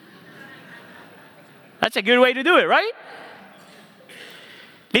 That's a good way to do it, right?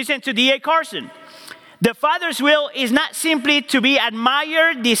 Listen to D.A. Carson. The Father's will is not simply to be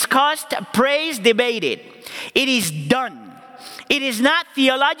admired, discussed, praised, debated. It is done. It is not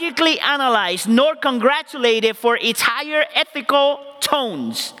theologically analyzed nor congratulated for its higher ethical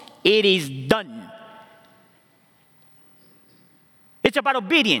tones. It is done. It's about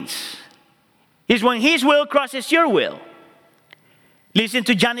obedience. It's when his will crosses your will. Listen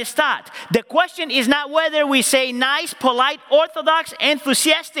to John Stott. The question is not whether we say nice, polite, orthodox,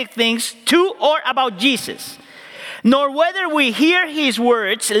 enthusiastic things to or about Jesus, nor whether we hear his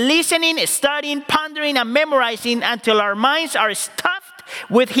words, listening, studying, pondering, and memorizing until our minds are stuffed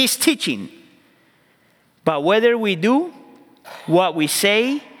with his teaching, but whether we do what we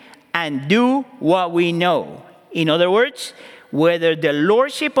say and do what we know. In other words, whether the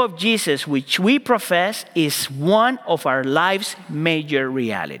lordship of Jesus, which we profess, is one of our life's major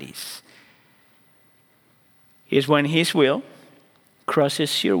realities. Is when his will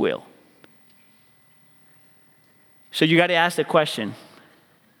crosses your will. So you got to ask the question,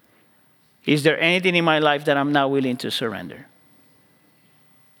 is there anything in my life that I'm not willing to surrender?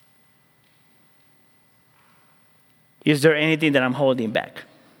 Is there anything that I'm holding back?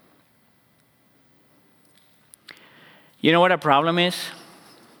 You know what our problem is?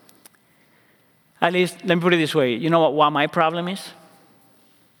 At least, let me put it this way. You know what my problem is?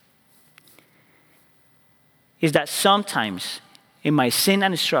 Is that sometimes in my sin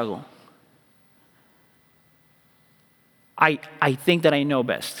and struggle, I think that I know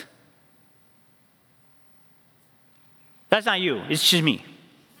best. That's not you, it's just me.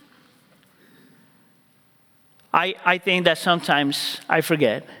 I think that sometimes I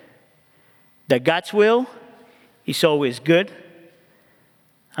forget that God's will is always good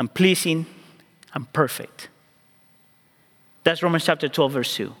and pleasing and perfect. That's Romans chapter 12,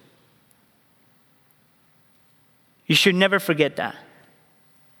 verse 2. You should never forget that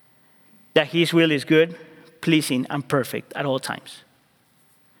His will is good, pleasing, and perfect at all times.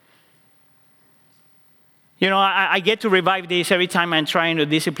 You know, I get to revive this every time I'm trying to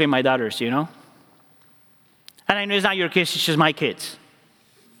discipline my daughters, you know? And I know it's not your kids, it's just my kids.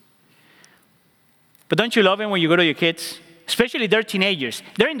 But don't you love it when you go to your kids? Especially they're teenagers.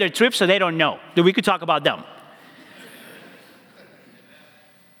 They're in their trip, so they don't know. We could talk about them.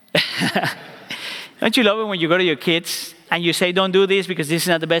 Don't you love it when you go to your kids and you say, don't do this because this is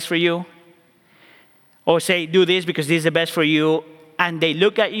not the best for you? Or say, do this because this is the best for you. And they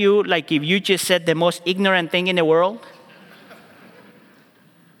look at you like if you just said the most ignorant thing in the world.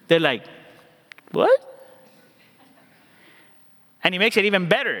 They're like, what? And it makes it even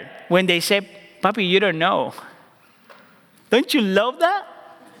better when they say, Papi, you don't know. Don't you love that?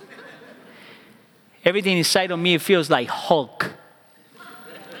 Everything inside of me feels like Hulk.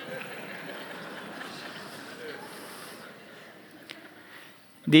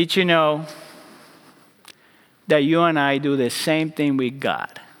 Did you know that you and I do the same thing with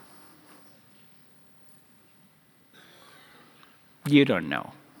God? You don't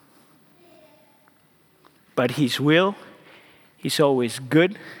know. But His will is always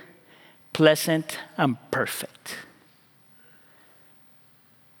good, pleasant, and perfect.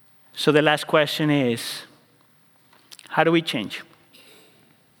 So the last question is, how do we change?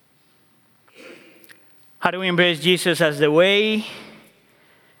 How do we embrace Jesus as the way?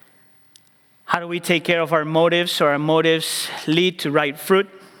 How do we take care of our motives so our motives lead to right fruit?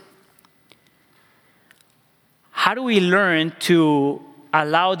 How do we learn to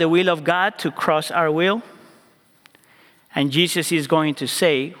allow the will of God to cross our will? And Jesus is going to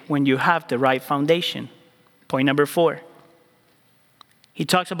say, when you have the right foundation. Point number 4. He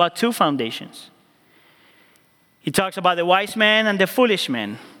talks about 2 foundations. He talks about the wise man and the foolish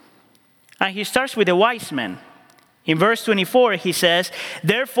man. And he starts with the wise man. In verse 24, he says,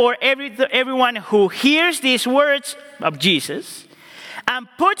 therefore, everyone who hears these words of Jesus and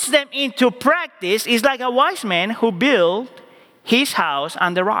puts them into practice is like a wise man who built his house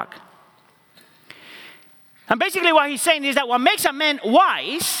on the rock. And basically what he's saying is that what makes a man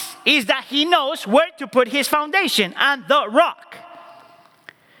wise is that he knows where to put his foundation, on the rock.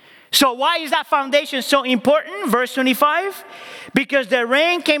 So why is that foundation so important? Verse 25, because the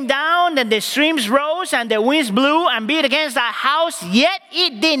rain came down and the streams rose and the winds blew and beat against that house, yet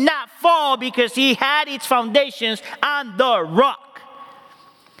it did not fall because he had its foundations on the rock.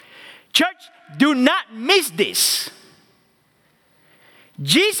 Church, do not miss this.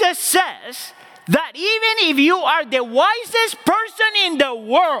 Jesus says that even if you are the wisest person in the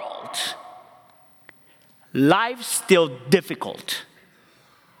world, life's still difficult.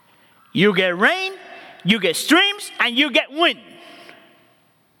 You get rain, you get streams, and you get wind.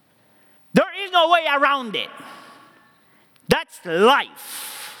 There is no way around it. That's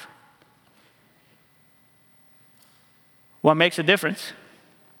life. What makes a difference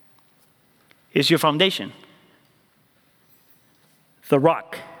is your foundation, the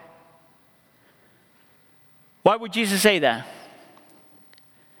rock. Why would Jesus say that?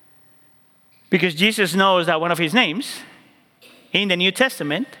 Because Jesus knows that one of his names in the New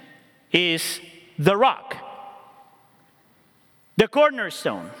Testament is the rock, the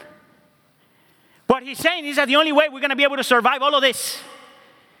cornerstone. What he's saying is that the only way we're going to be able to survive all of this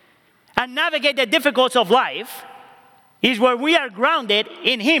and navigate the difficulties of life is where we are grounded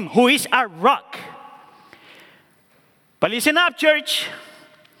in him who is our rock. But listen up, church.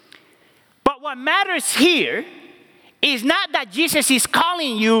 But what matters here is not that Jesus is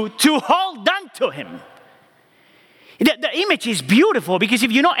calling you to hold on to him. The image is beautiful because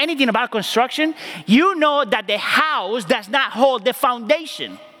if you know anything about construction, you know that the house does not hold the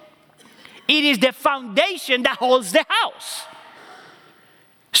foundation. It is the foundation that holds the house.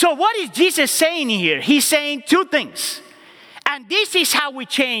 So what is Jesus saying here? He's saying two things. And this is how we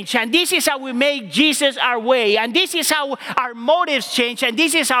change. And this is how we make Jesus our way. And this is how our motives change. And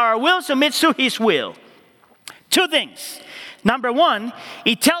this is how our will submits to his will. Two things. Number one,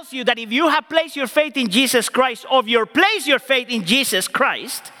 it tells you that if you have placed your faith in Jesus Christ, or you place your faith in Jesus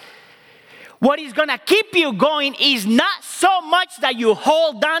Christ, what is going to keep you going is not so much that you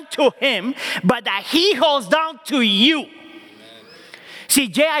hold on to him, but that he holds on to you. See,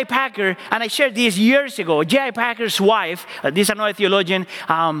 J.I. Packer, and I shared this years ago, J.I. Packer's wife, this is another theologian,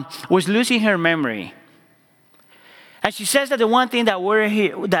 was losing her memory. And she says that the one thing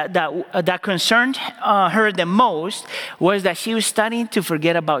that concerned her the most was that she was starting to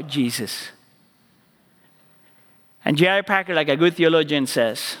forget about Jesus. And J.I. Packer, like a good theologian,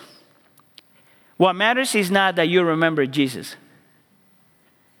 says, what matters is not that you remember Jesus.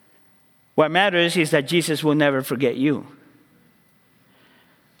 What matters is that Jesus will never forget you.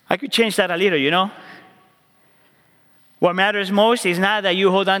 I could change that a little, you know. What matters most is not that you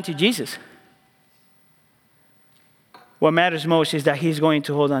hold on to Jesus. What matters most is that he's going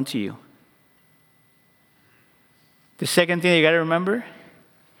to hold on to you. The second thing you got to remember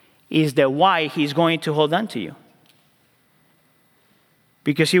is the why he's going to hold on to you.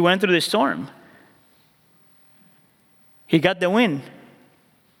 Because he went through the storm. He got the wind.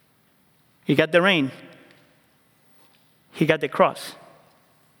 He got the rain. He got the cross.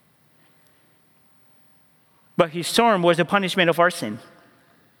 But his storm was the punishment of our sin.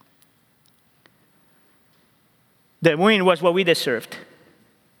 The wind was what we deserved.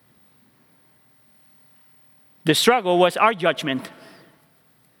 The struggle was our judgment.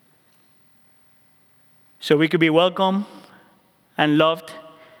 So we could be welcome and loved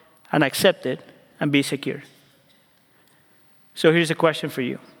and accepted and be secure. So here's a question for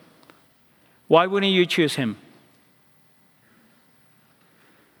you. Why wouldn't you choose him?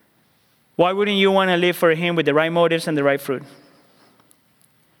 Why wouldn't you want to live for him with the right motives and the right fruit?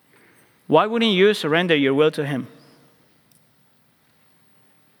 Why wouldn't you surrender your will to him?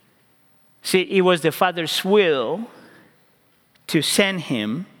 See, it was the Father's will to send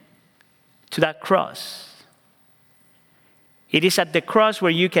him to that cross. It is at the cross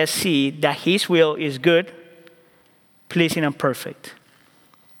where you can see that his will is good, pleasing, and perfect.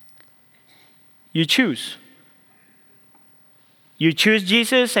 You choose. You choose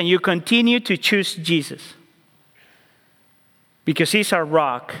Jesus and you continue to choose Jesus. Because he's our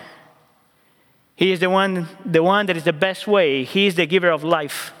rock. He is the one that is the best way. He is the giver of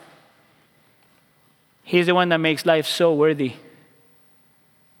life. He is the one that makes life so worthy.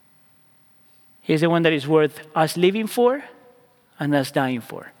 He is the one that is worth us living for and us dying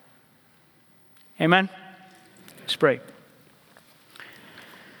for. Amen? Let's pray.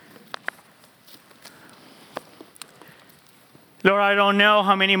 Lord, I don't know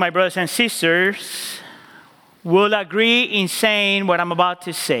how many of my brothers and sisters will agree in saying what I'm about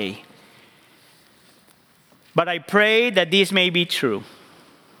to say. But I pray that this may be true.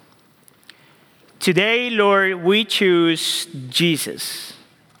 Today, Lord, we choose Jesus.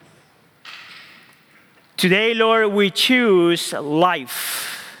 Today, Lord, we choose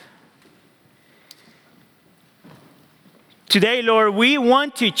life. Today, Lord, we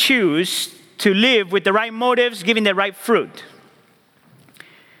want to choose to live with the right motives, giving the right fruit.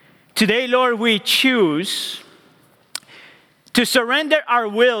 Today, Lord, we choose to surrender our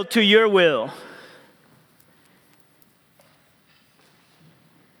will to your will.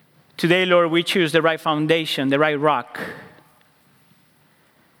 Today, Lord, we choose the right foundation, the right rock.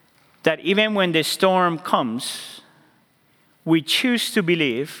 That even when the storm comes, we choose to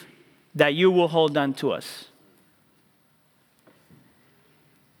believe that you will hold on to us.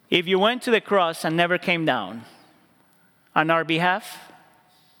 If you went to the cross and never came down on our behalf,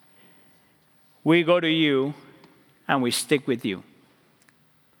 we go to you and we stick with you.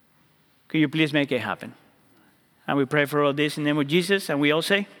 Could you please make it happen? And we pray for all this in the name of Jesus, and we all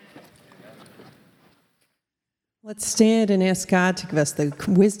say, let's stand and ask God to give us the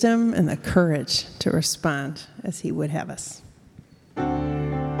wisdom and the courage to respond as he would have us.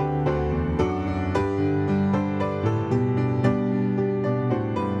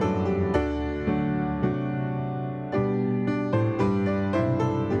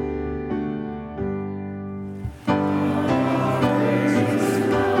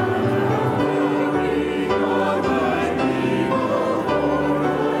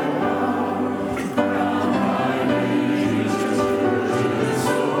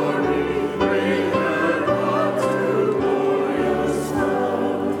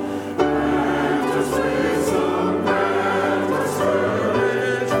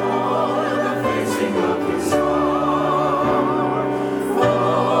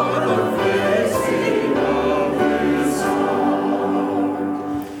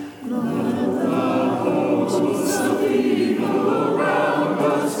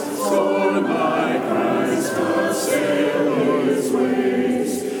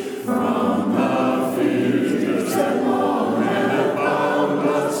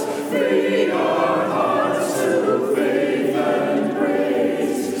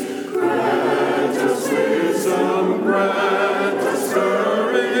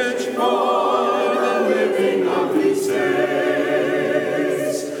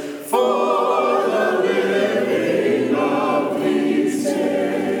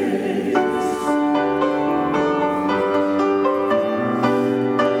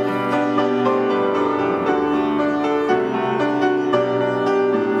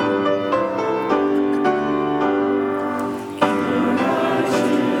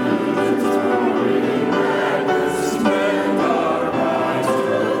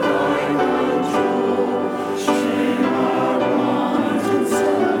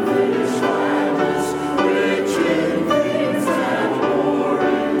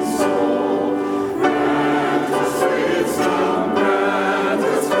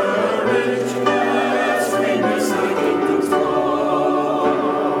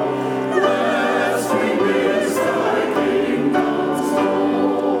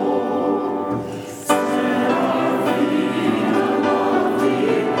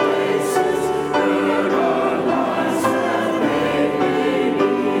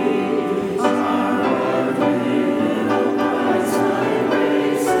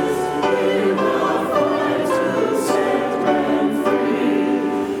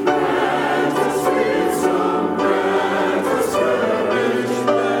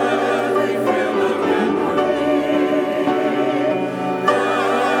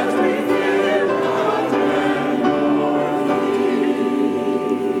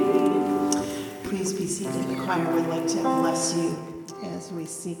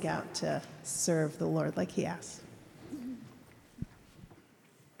 seek out to serve the Lord like he asks.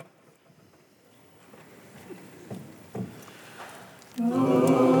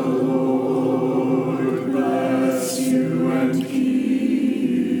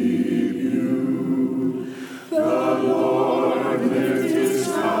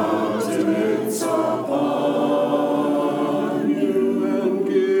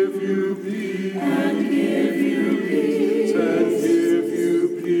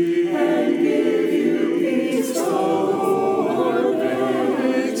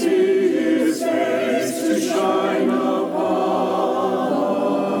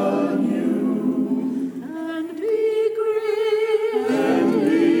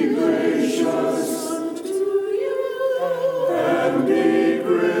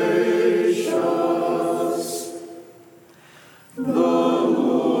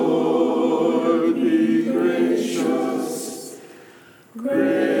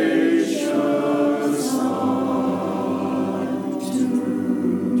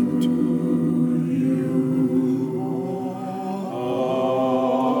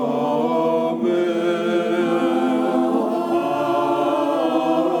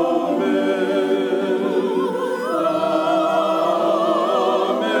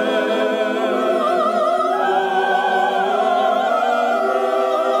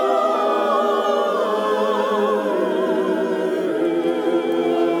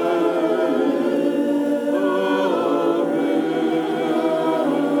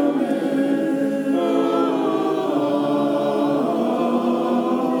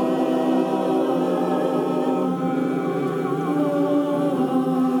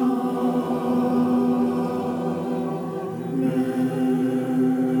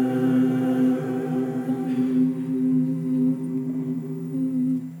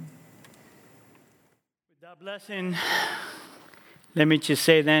 Blessing. Let me just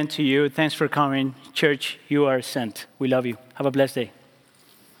say then to you, thanks for coming. Church, you are sent. We love you. Have a blessed day.